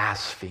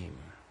blaspheme."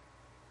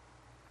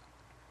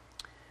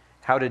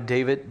 How did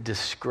David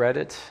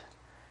discredit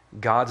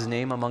God's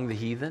name among the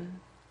heathen?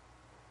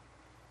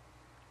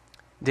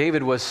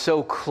 David was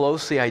so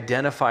closely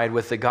identified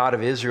with the God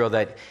of Israel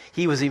that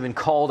he was even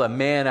called a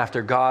man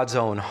after God's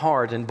own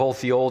heart in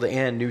both the Old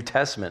and New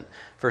Testament.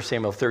 1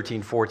 Samuel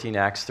 13:14,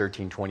 Acts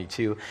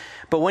 13:22.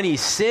 But when he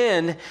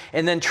sinned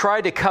and then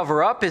tried to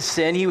cover up his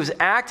sin, he was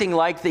acting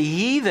like the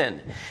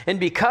heathen. And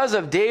because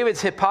of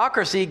David's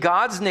hypocrisy,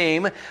 God's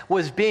name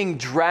was being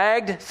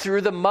dragged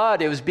through the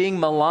mud. It was being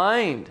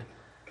maligned.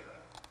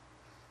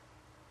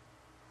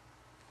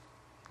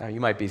 Now you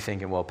might be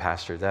thinking, well,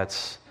 Pastor,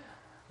 those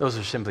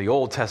are simply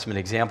Old Testament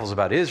examples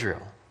about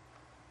Israel.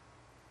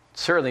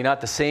 Certainly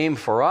not the same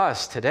for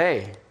us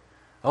today.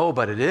 Oh,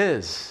 but it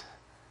is.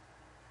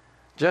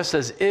 Just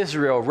as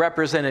Israel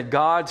represented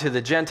God to the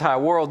Gentile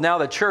world, now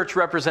the church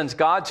represents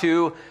God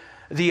to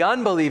the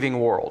unbelieving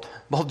world,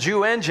 both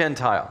Jew and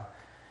Gentile.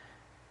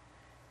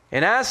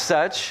 And as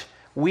such,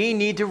 we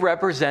need to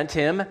represent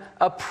him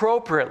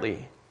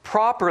appropriately,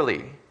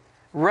 properly,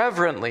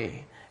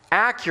 reverently,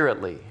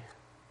 accurately.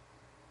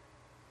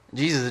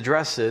 Jesus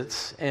addressed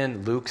it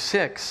in Luke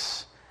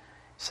 6.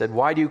 He said,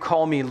 "Why do you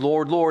call me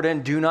Lord, Lord,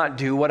 and do not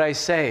do what I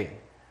say?"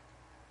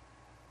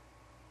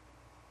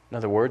 In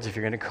other words, if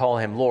you're going to call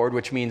him Lord,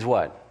 which means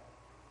what?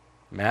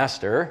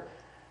 Master,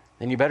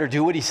 then you better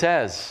do what he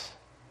says.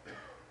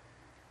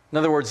 In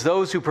other words,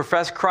 those who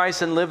profess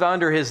Christ and live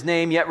under his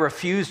name yet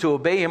refuse to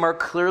obey him are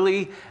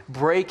clearly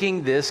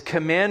breaking this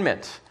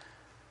commandment.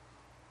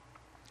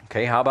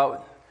 Okay, how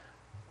about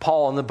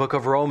Paul in the book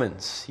of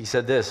Romans? He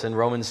said this in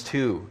Romans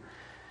 2.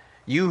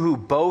 "You who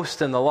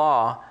boast in the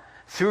law,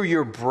 through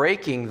your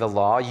breaking the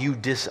law, you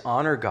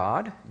dishonor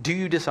God." Do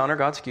you dishonor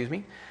God?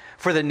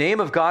 "For the name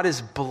of God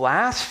is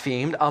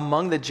blasphemed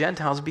among the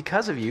Gentiles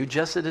because of you,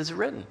 just as it is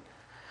written."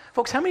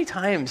 Folks, how many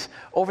times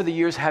over the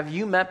years have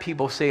you met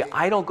people say,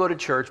 "I don't go to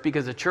church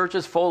because the church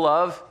is full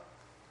of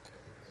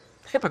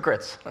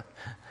hypocrites"?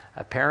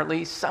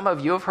 Apparently, some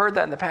of you have heard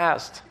that in the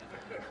past.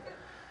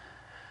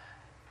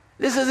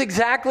 This is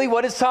exactly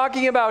what it's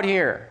talking about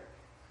here.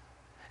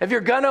 If you're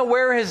going to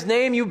wear his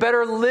name, you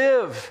better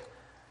live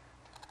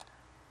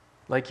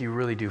like you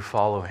really do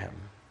follow him.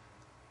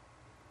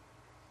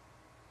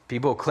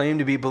 People claim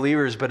to be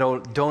believers but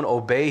don't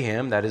obey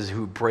him, that is,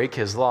 who break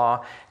his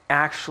law,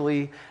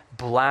 actually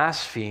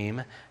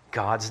blaspheme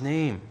God's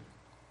name.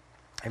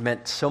 I've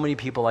met so many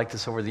people like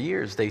this over the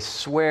years. They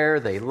swear,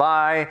 they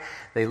lie,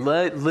 they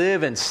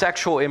live in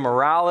sexual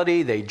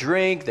immorality, they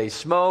drink, they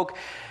smoke,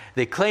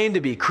 they claim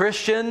to be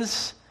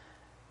Christians.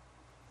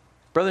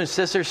 Brothers and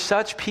sisters,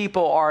 such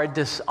people are a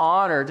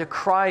dishonor to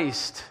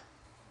Christ.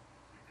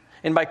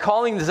 And by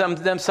calling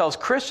themselves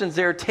Christians,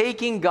 they're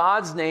taking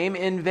God's name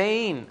in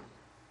vain.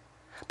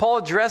 Paul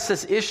addressed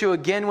this issue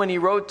again when he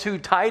wrote to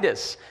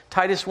Titus.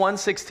 Titus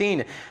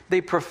 1:16.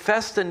 They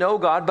profess to know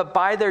God, but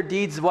by their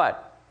deeds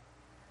what?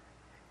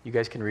 You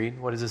guys can read.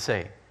 What does it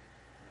say?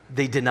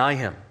 They deny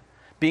him,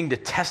 being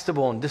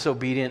detestable and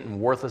disobedient and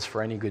worthless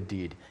for any good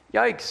deed.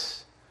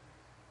 Yikes.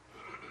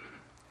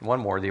 One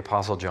more, the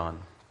Apostle John.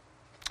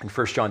 In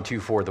 1 John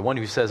 2:4, the one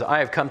who says, "I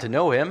have come to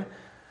know him,"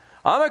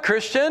 I'm a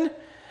Christian,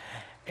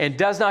 and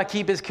does not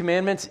keep his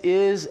commandments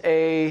is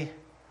a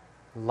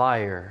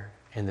liar,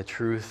 and the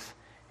truth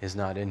is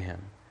not in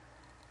him.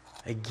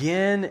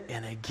 Again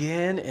and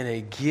again and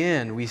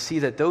again, we see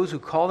that those who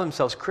call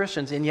themselves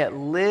Christians and yet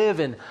live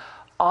in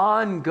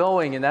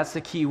ongoing, and that's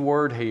the key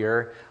word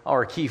here,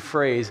 or key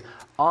phrase,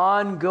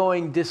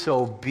 ongoing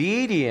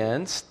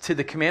disobedience to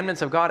the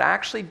commandments of God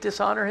actually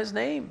dishonor his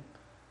name.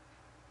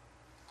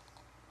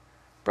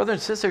 Brothers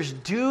and sisters,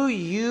 do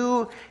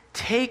you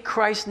take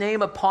Christ's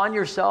name upon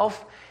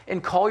yourself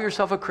and call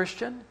yourself a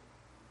Christian?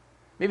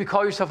 Maybe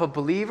call yourself a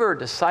believer or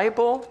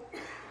disciple?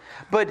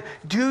 But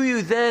do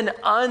you then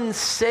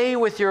unsay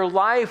with your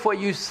life what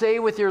you say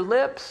with your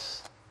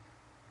lips?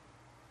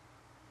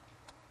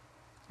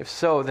 If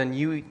so, then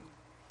you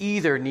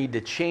either need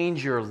to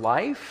change your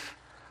life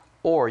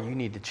or you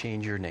need to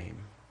change your name.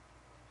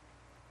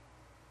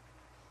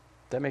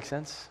 That make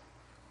sense?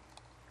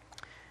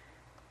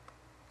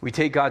 We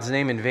take God's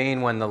name in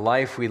vain when the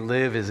life we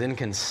live is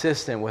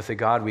inconsistent with the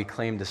God we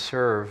claim to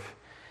serve.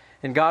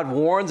 And God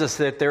warns us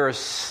that there are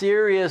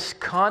serious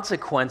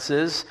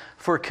consequences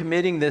for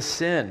committing this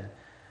sin.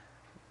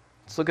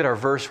 Let's look at our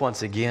verse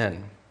once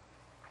again,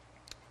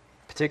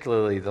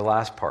 particularly the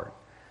last part.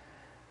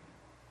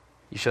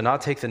 You shall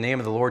not take the name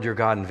of the Lord your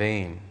God in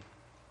vain.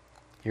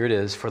 Here it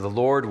is, for the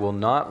Lord will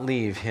not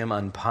leave him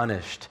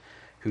unpunished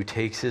who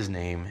takes his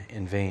name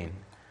in vain.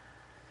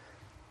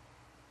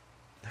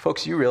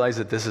 Folks, you realize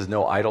that this is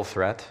no idle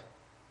threat?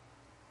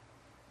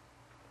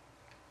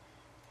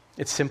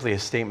 It's simply a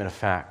statement of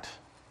fact.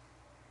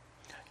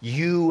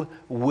 You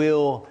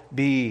will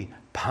be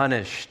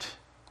punished.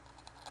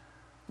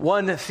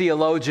 One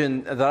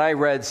theologian that I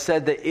read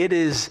said that it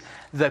is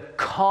the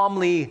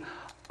calmly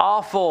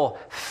awful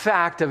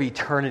fact of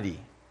eternity.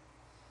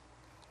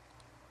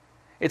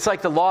 It's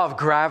like the law of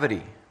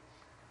gravity.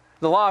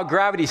 The law of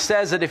gravity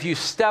says that if you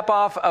step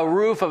off a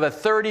roof of a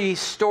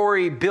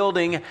 30-story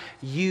building,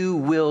 you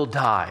will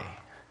die.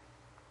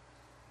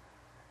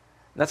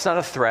 That's not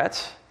a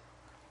threat,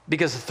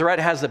 because the threat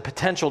has the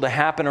potential to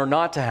happen or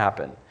not to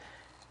happen.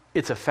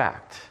 It's a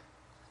fact.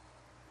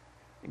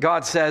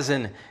 God says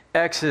in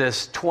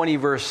Exodus 20,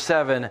 verse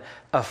 7,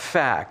 a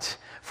fact,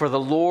 for the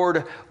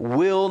Lord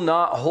will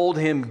not hold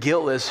him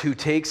guiltless who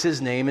takes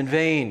his name in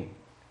vain.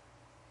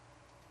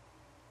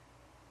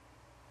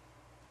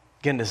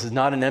 Again, this is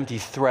not an empty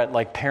threat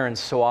like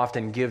parents so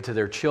often give to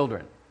their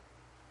children.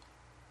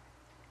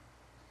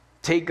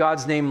 Take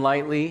God's name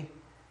lightly,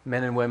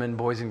 men and women,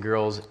 boys and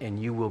girls, and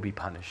you will be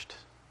punished.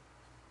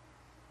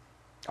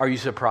 Are you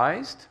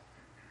surprised?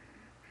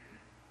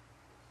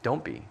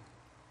 Don't be.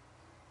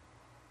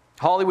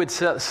 Hollywood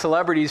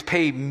celebrities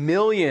pay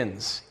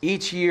millions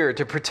each year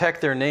to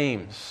protect their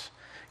names.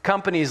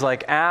 Companies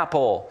like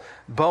Apple,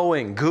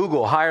 Boeing,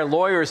 Google hire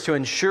lawyers to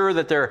ensure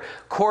that their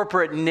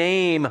corporate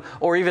name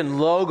or even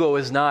logo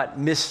is not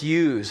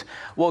misused.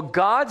 Well,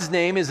 God's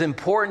name is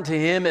important to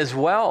him as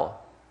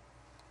well.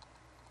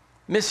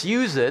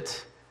 Misuse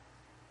it,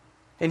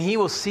 and he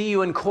will see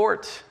you in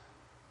court.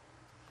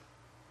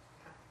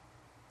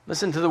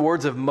 Listen to the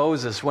words of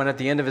Moses when at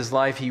the end of his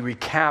life he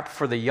recapped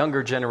for the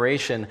younger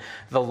generation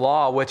the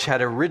law which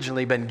had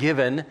originally been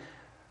given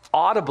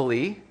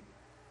audibly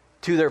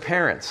to their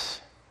parents.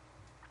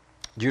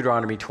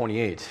 Deuteronomy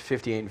 28,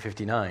 58 and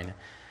 59.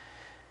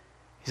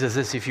 He says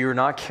this, if you are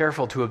not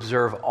careful to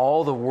observe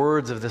all the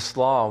words of this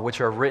law which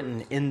are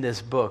written in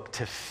this book,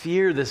 to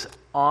fear this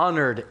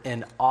honored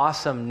and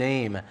awesome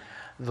name,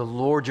 the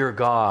Lord your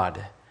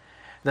God,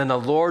 then the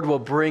Lord will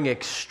bring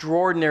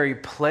extraordinary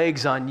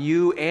plagues on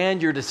you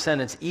and your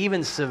descendants,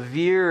 even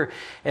severe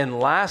and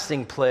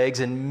lasting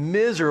plagues and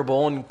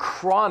miserable and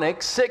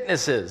chronic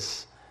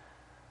sicknesses.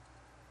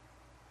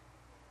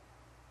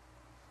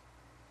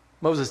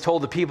 Moses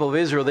told the people of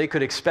Israel they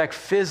could expect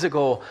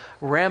physical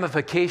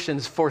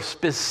ramifications for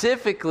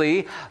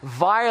specifically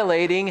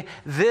violating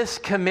this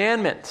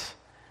commandment.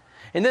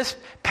 And this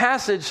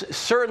passage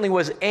certainly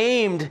was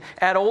aimed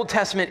at Old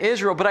Testament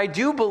Israel, but I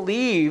do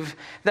believe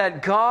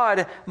that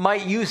God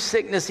might use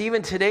sickness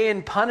even today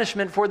in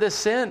punishment for this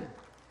sin.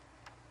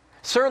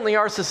 Certainly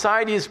our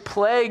society is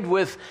plagued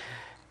with,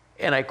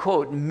 and I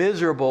quote,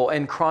 miserable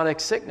and chronic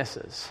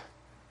sicknesses.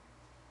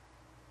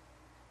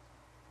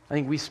 I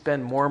think we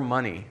spend more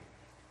money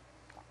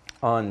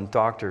on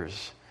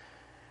doctors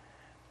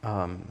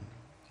than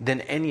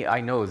any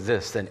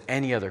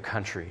other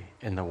country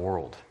in the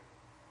world,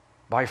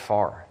 by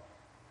far.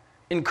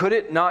 And could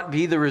it not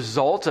be the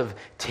result of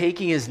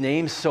taking his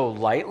name so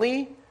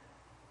lightly? In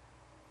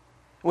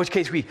which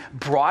case we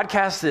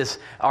broadcast this,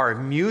 our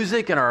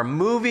music and our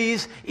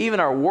movies, even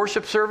our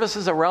worship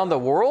services around the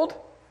world?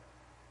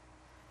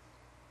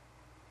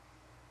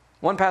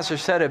 One pastor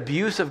said,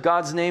 abuse of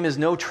God's name is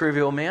no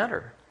trivial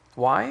matter.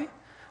 Why?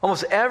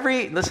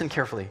 Listen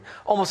carefully,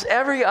 almost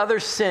every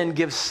other sin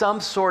gives some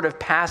sort of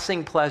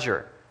passing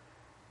pleasure.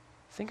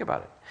 Think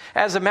about it.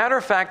 As a matter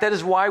of fact, that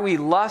is why we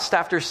lust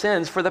after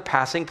sins for the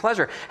passing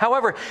pleasure.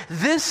 However,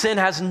 this sin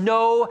has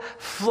no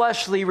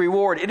fleshly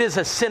reward. It is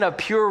a sin of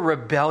pure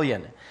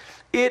rebellion.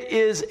 It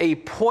is a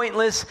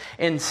pointless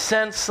and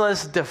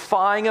senseless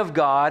defying of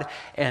God,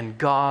 and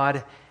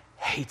God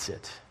hates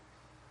it.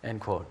 End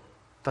quote.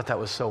 Thought that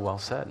was so well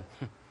said.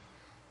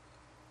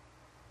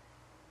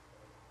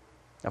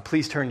 Now,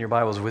 please turn your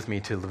Bibles with me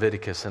to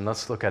Leviticus, and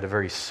let's look at a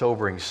very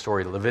sobering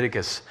story.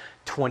 Leviticus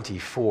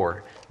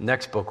 24,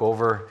 next book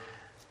over.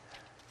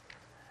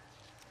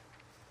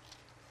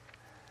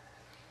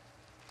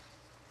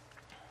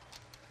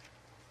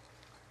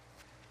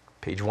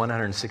 Page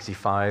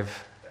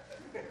 165.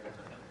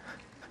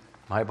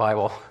 My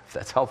Bible, if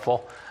that's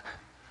helpful.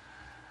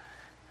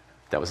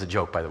 That was a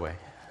joke, by the way.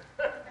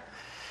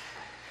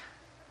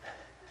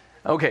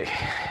 Okay,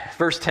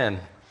 verse 10.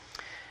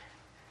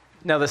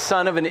 Now the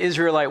son of an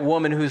Israelite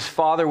woman whose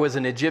father was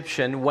an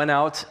Egyptian went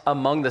out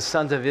among the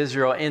sons of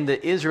Israel, and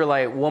the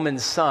Israelite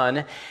woman's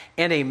son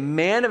and a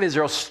man of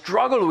Israel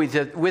struggled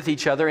with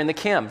each other in the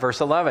camp.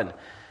 Verse 11.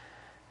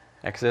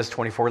 Exodus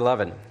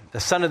 24:11. The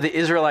son of the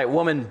Israelite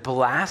woman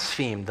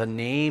blasphemed the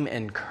name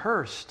and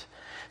cursed.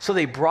 So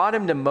they brought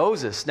him to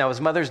Moses. Now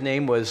his mother's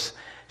name was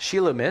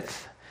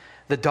Shelomith,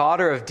 the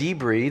daughter of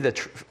Dibri,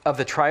 of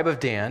the tribe of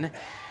Dan.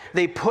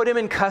 They put him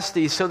in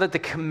custody so that the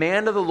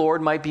command of the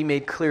Lord might be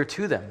made clear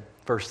to them.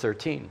 Verse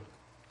 13.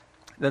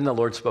 Then the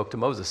Lord spoke to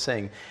Moses,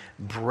 saying,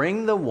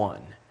 bring the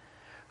one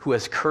who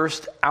has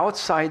cursed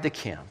outside the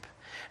camp,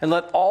 and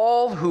let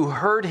all who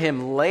heard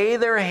him lay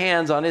their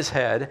hands on his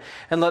head,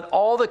 and let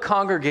all the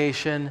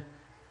congregation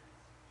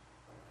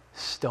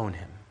stone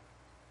him.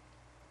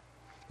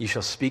 You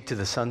shall speak to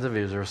the sons of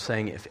Israel,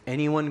 saying, if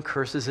anyone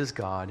curses his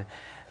God,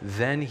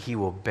 then he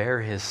will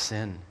bear his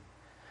sin.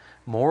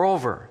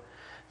 Moreover,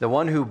 the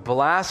one who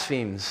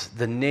blasphemes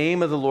the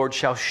name of the Lord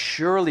shall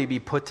surely be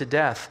put to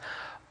death.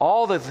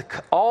 All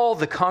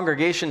the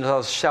congregation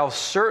shall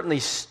certainly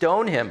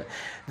stone him.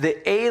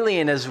 The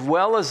alien as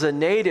well as the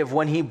native,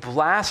 when he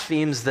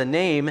blasphemes the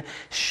name,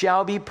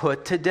 shall be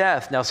put to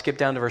death. Now skip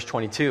down to verse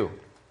 22.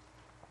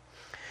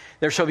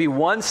 There shall be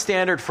one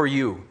standard for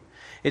you.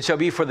 It shall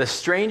be for the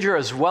stranger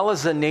as well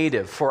as the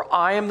native, for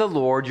I am the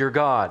Lord your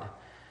God.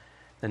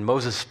 Then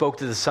Moses spoke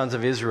to the sons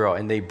of Israel,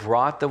 and they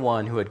brought the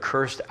one who had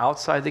cursed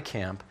outside the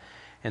camp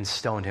and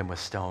stoned him with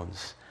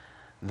stones.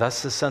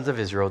 Thus the sons of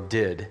Israel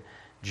did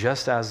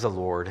just as the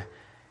Lord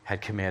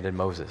had commanded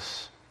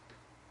Moses.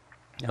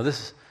 Now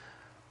this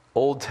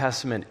Old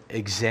Testament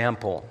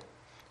example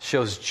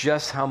shows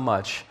just how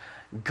much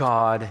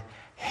God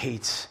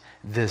hates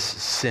this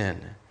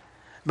sin.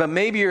 But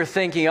maybe you're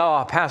thinking,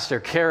 oh, Pastor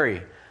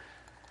Kerry,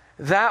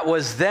 that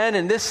was then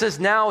and this is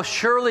now.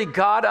 Surely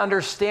God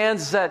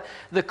understands that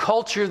the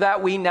culture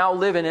that we now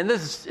live in, and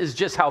this is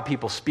just how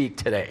people speak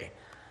today.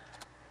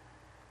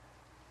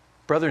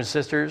 Brothers and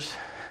sisters,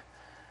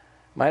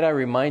 might I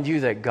remind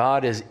you that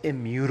God is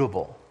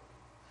immutable.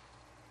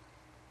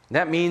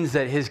 That means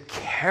that his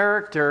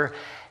character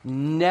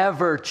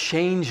never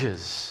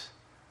changes.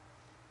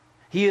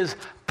 He is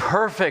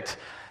perfect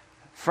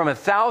from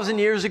 1,000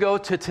 years ago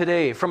to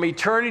today, from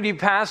eternity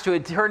past to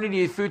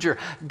eternity future.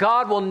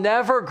 God will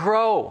never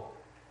grow.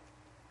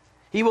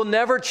 He will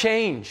never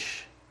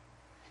change.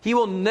 He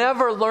will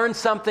never learn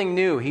something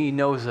new. He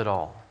knows it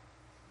all.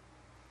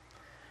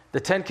 The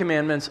Ten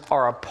Commandments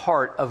are a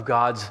part of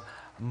God's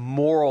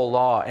moral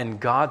law, and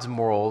God's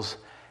morals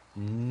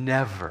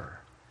never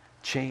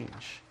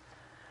change.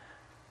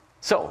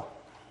 So,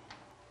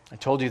 I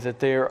told you that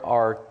there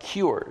are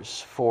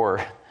cures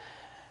for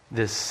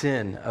this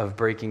sin of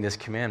breaking this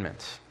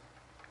commandment.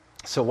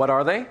 So what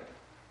are they?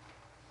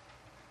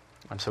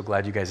 I'm so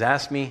glad you guys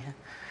asked me.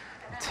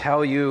 I'll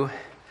tell you,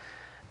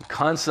 I'm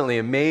constantly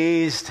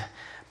amazed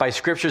by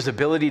Scripture's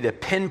ability to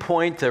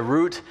pinpoint the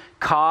root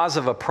cause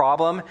of a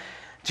problem.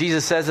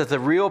 Jesus says that the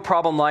real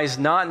problem lies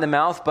not in the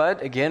mouth,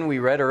 but, again, we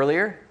read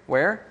earlier,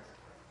 where?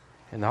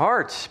 In the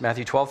heart.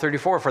 Matthew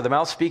 12:34, for the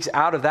mouth speaks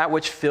out of that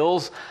which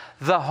fills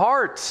the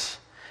heart.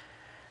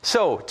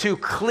 So, to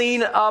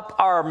clean up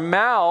our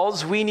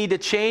mouths, we need to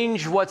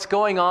change what's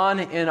going on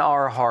in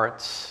our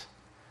hearts.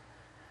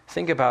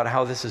 Think about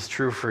how this is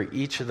true for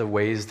each of the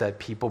ways that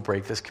people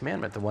break this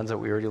commandment, the ones that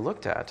we already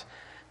looked at.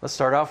 Let's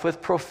start off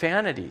with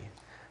profanity.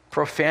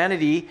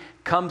 Profanity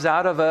comes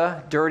out of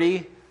a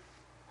dirty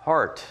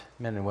heart,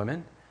 men and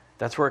women.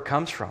 That's where it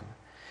comes from.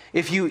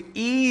 If you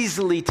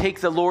easily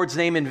take the Lord's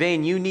name in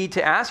vain, you need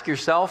to ask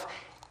yourself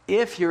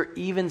if you're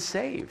even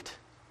saved.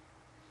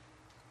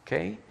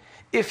 Okay?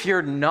 If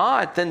you're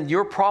not, then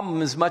your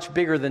problem is much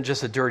bigger than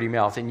just a dirty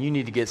mouth, and you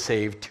need to get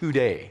saved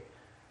today.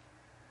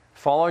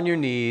 Fall on your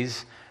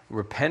knees,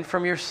 repent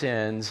from your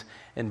sins,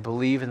 and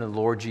believe in the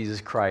Lord Jesus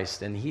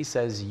Christ. And he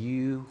says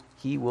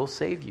He will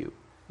save you.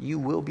 You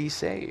will be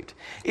saved.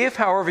 If,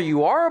 however,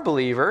 you are a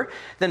believer,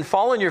 then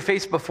fall on your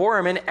face before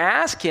him and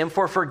ask him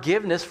for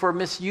forgiveness for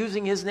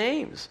misusing his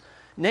name.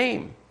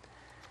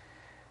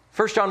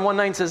 1 John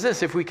 1:9 says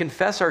this, if we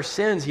confess our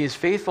sins, he is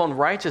faithful and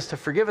righteous to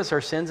forgive us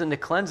our sins and to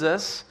cleanse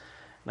us.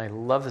 And I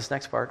love this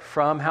next part.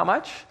 From how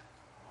much?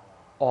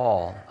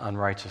 All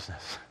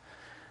unrighteousness.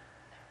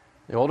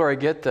 The older I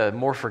get, the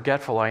more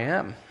forgetful I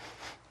am.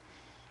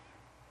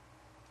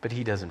 But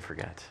he doesn't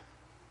forget.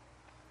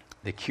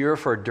 The cure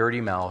for a dirty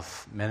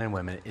mouth, men and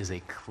women, is a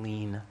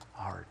clean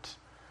heart.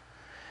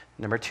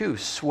 Number 2,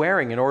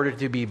 swearing in order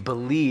to be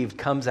believed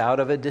comes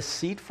out of a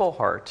deceitful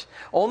heart.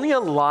 Only a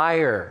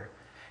liar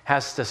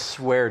has to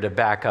swear to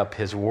back up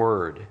his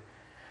word.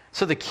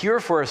 So the cure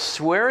for a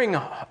swearing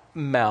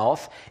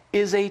mouth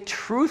is a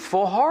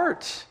truthful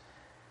heart.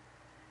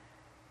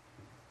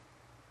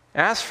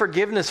 Ask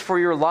forgiveness for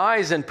your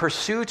lies and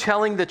pursue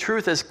telling the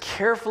truth as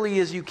carefully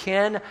as you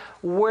can,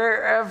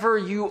 wherever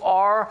you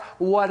are,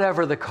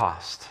 whatever the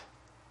cost.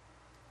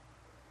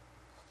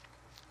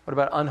 What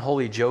about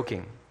unholy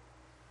joking?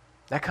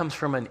 That comes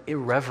from an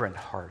irreverent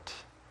heart.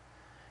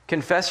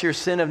 Confess your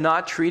sin of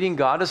not treating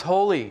God as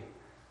holy.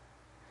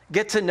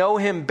 Get to know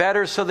him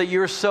better so that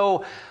you're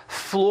so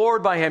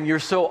floored by him, you're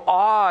so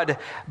awed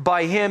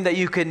by him that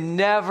you can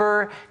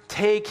never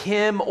take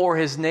him or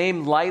his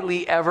name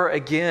lightly ever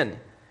again.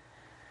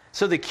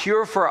 So the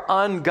cure for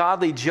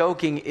ungodly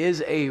joking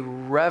is a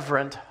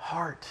reverent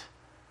heart.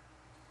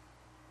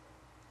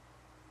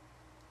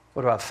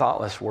 What about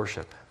thoughtless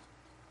worship?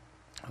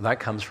 Well, that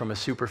comes from a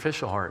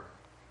superficial heart.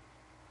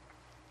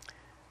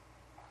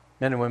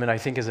 Men and women, I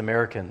think as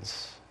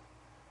Americans,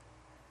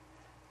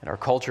 and our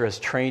culture has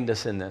trained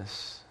us in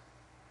this,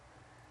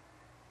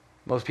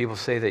 most people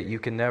say that you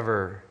can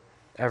never,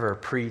 ever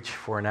preach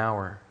for an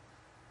hour,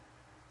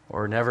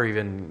 or never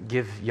even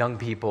give young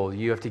people,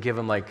 you have to give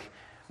them like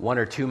 1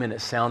 or 2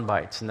 minute sound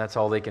bites, and that's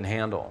all they can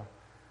handle.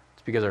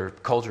 It's because our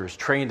culture has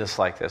trained us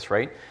like this,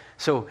 right?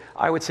 So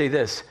I would say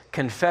this: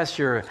 confess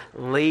your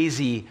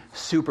lazy,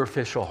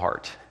 superficial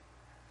heart.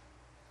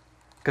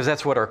 Because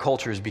that's what our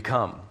culture has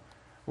become.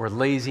 We're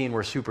lazy and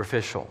we're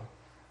superficial.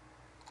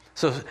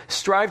 So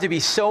strive to be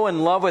so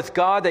in love with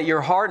God that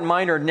your heart and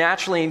mind are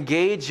naturally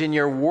engaged in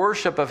your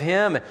worship of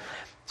Him.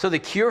 So the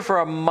cure for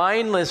a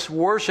mindless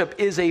worship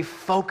is a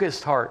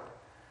focused heart.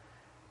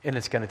 And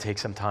it's going to take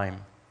some time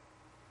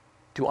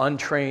to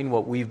untrain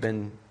what we've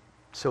been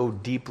so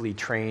deeply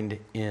trained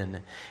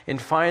in.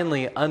 And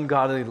finally,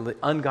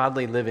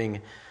 ungodly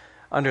living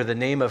under the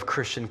name of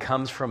Christian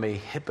comes from a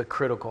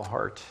hypocritical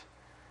heart.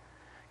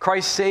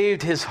 Christ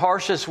saved His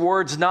harshest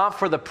words not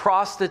for the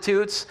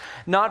prostitutes,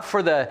 not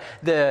for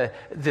the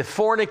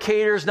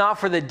fornicators, not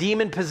for the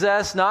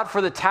demon-possessed, not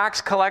for the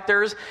tax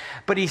collectors,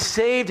 but He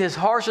saved His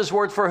harshest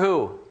words for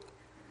who?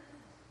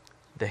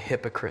 The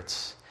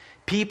hypocrites.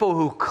 People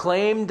who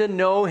claim to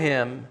know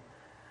Him,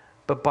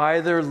 but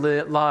by their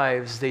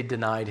lives they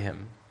denied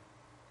Him.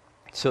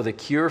 So the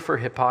cure for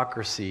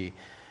hypocrisy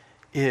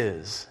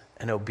is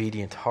an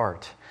obedient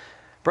heart.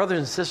 Brothers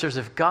and sisters,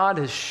 if God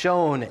has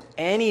shown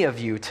any of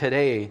you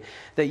today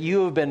that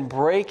you have been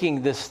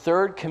breaking this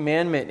third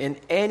commandment in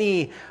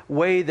any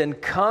way, then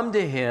come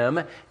to Him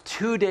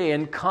today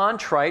in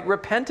contrite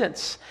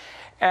repentance.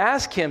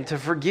 Ask Him to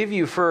forgive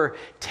you for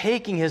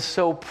taking His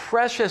so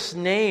precious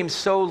name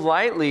so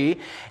lightly,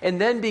 and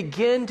then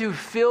begin to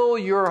fill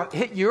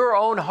your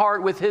own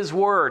heart with His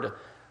Word.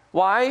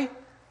 Why?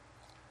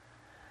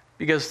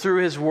 Because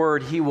through His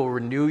Word, He will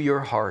renew your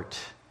heart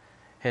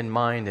and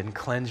mind and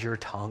cleanse your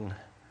tongue.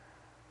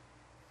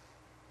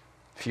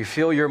 If you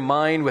fill your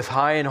mind with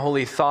high and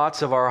holy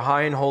thoughts of our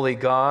high and holy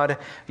God,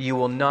 you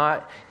will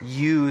not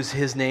use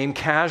His name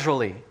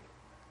casually.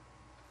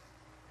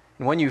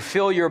 And when you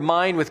fill your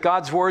mind with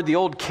God's Word, the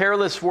old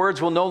careless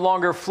words will no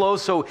longer flow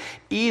so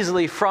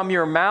easily from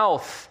your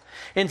mouth.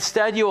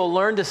 Instead, you will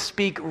learn to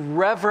speak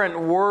reverent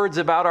words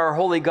about our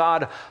holy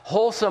God,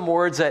 wholesome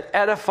words that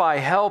edify,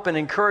 help, and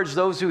encourage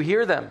those who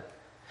hear them.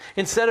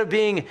 Instead of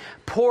being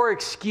poor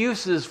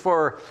excuses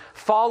for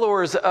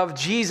followers of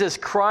Jesus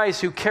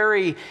Christ who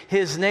carry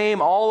His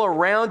name all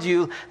around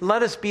you,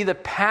 let us be the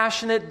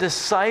passionate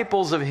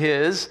disciples of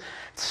His,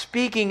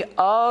 speaking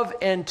of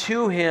and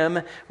to Him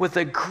with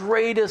the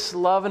greatest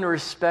love and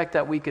respect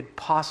that we could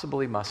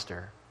possibly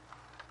muster.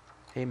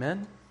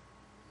 Amen?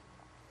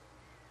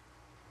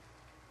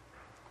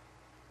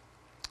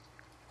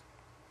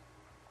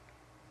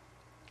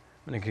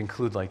 I'm going to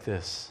conclude like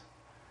this.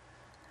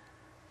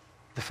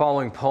 The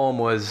following poem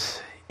was,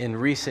 in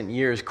recent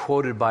years,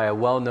 quoted by a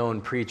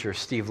well-known preacher,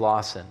 Steve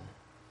Lawson.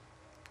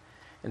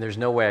 And there's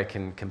no way I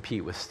can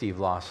compete with Steve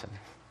Lawson.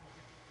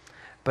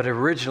 But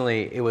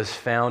originally, it was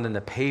found in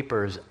the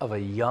papers of a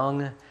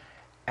young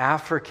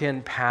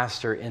African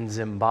pastor in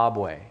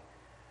Zimbabwe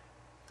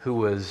who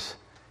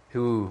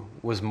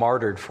was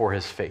martyred for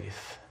his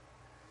faith.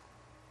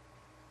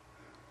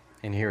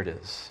 And here it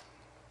is.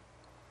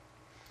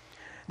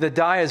 The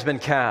die has been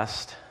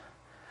cast.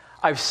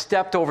 I've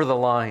stepped over the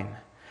line.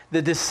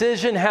 The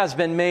decision has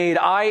been made.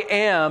 I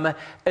am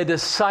a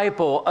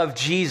disciple of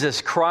Jesus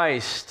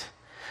Christ.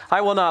 I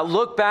will not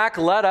look back,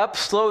 let up,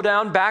 slow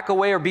down, back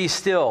away, or be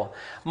still.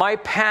 My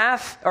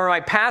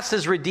past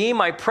is redeemed.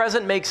 My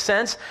present makes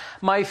sense.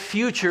 My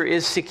future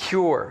is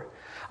secure.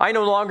 I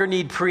no longer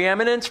need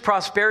preeminence,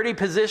 prosperity,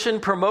 position,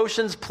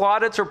 promotions,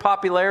 plaudits, or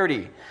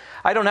popularity.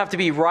 I don't have to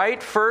be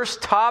right,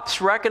 first,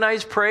 tops,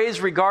 recognized, praised,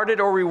 regarded,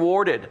 or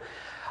rewarded.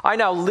 I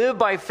now live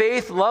by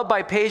faith, love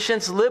by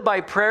patience, live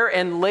by prayer,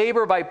 and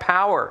labor by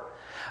power.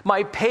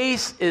 My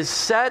pace is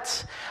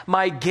set,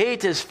 my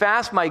gait is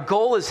fast, my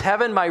goal is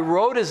heaven, my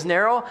road is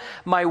narrow,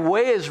 my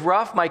way is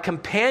rough, my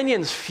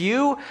companions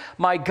few,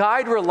 my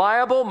guide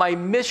reliable, my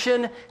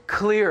mission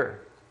clear.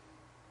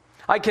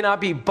 I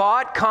cannot be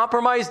bought,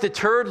 compromised,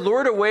 deterred,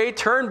 lured away,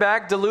 turned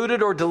back,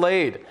 deluded, or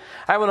delayed.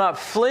 I will not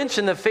flinch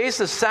in the face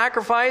of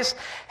sacrifice,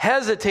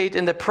 hesitate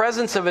in the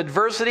presence of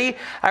adversity.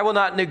 I will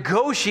not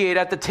negotiate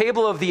at the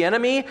table of the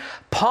enemy,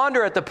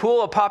 ponder at the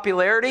pool of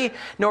popularity,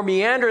 nor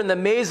meander in the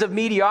maze of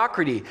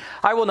mediocrity.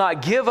 I will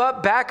not give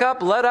up, back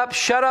up, let up,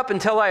 shut up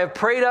until I have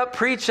prayed up,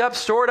 preached up,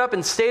 stored up,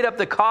 and stayed up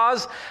the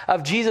cause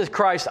of Jesus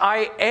Christ.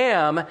 I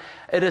am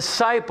a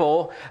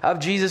disciple of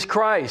Jesus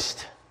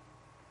Christ.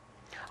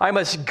 I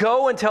must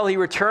go until He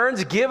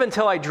returns, give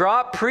until I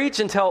drop, preach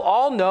until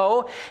all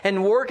know,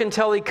 and work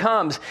until He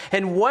comes.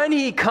 And when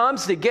He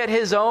comes to get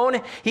His own,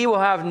 He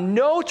will have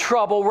no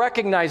trouble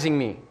recognizing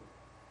me.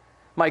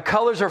 My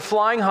colors are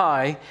flying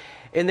high,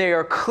 and they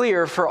are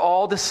clear for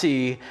all to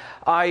see.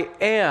 I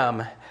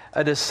am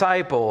a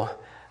disciple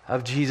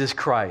of Jesus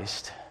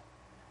Christ.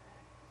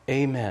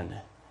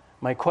 Amen.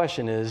 My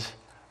question is,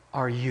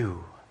 are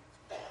you?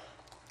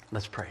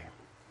 Let's pray.